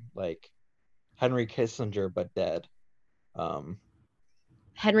band name, like Henry Kissinger but dead. Um,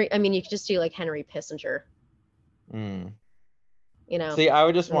 Henry, I mean, you could just do like Henry Pissinger, mm. you know. See, I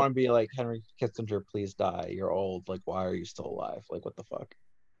would just Mm, want to be like Henry Kissinger, please die. You're old. Like, why are you still alive? Like, what the fuck?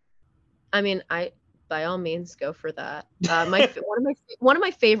 I mean, I by all means, go for that. One of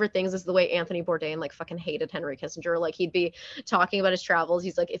my favorite things is the way Anthony Bourdain like fucking hated Henry Kissinger. Like he'd be talking about his travels.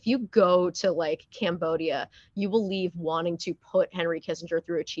 He's like, if you go to like Cambodia, you will leave wanting to put Henry Kissinger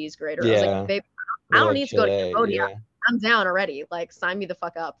through a cheese grater. I was like, Yeah. babe, I Or don't like need to go to Chile. Cambodia. Yeah. I'm down already. Like sign me the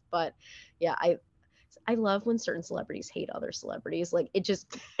fuck up. But yeah, I love when certain celebrities hate other celebrities. Like it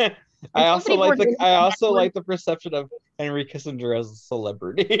just and Anthony Bourdain I also anyone. like the perception of Henry Kissinger as a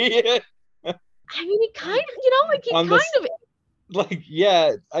celebrity. I mean, he kind of, you know, like he On kind this, of like, he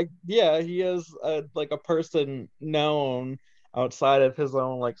is like a person known outside of his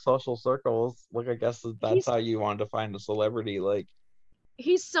own like social circles. Like, I guess that's he's how you want to find a celebrity. Like,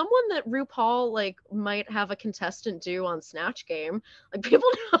 he's someone that RuPaul like might have a contestant do on Snatch Game. Like people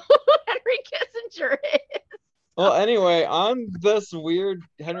know who Henry Kissinger is. well, anyway, on this weird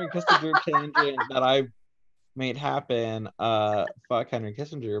Henry Kissinger tangent that I made happen, fuck Henry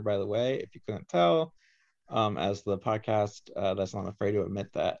Kissinger, by the way, if you couldn't tell, as the podcast that's not afraid to admit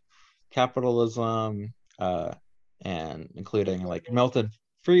that capitalism, and including like Milton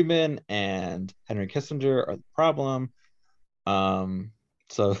Friedman and Henry Kissinger are the problem.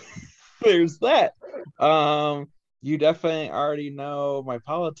 So there's that. You definitely already know my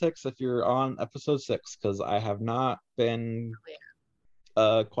politics if you're on episode 6, because I have not been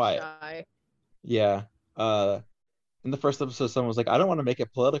quiet. Shy. Yeah. In the first episode, someone was like, I don't want to make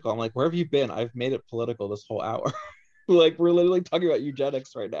it political. I'm like, where have you been? I've made it political this whole hour. Like, we're literally talking about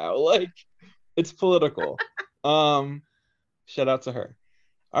eugenics right now. Like, it's political. Shout out to her.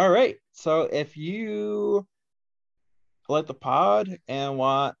 All right. So if you like the pod and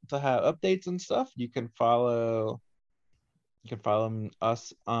want to have updates and stuff, you can follow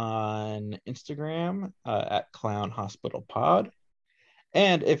us on Instagram, at Clown Hospital Pod.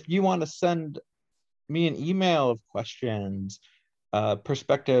 And if you want to send me an email of questions,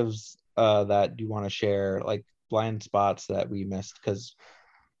 perspectives that you want to share, like blind spots that we missed, because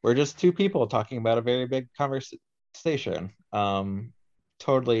we're just two people talking about a very big conversation.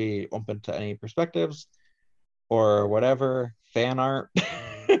 Totally open to any perspectives or whatever, fan art.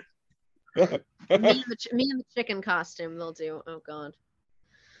 Me and the chicken costume, they'll do. Oh god.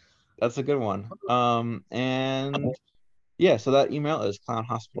 That's a good one. And yeah, so that email is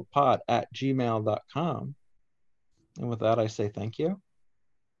clownhospitalpod@gmail.com. And with that, I say thank you.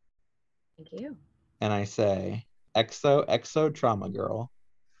 Thank you. And I say, XO, XO, trauma girl.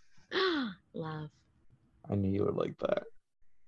 Love. I knew you would like that.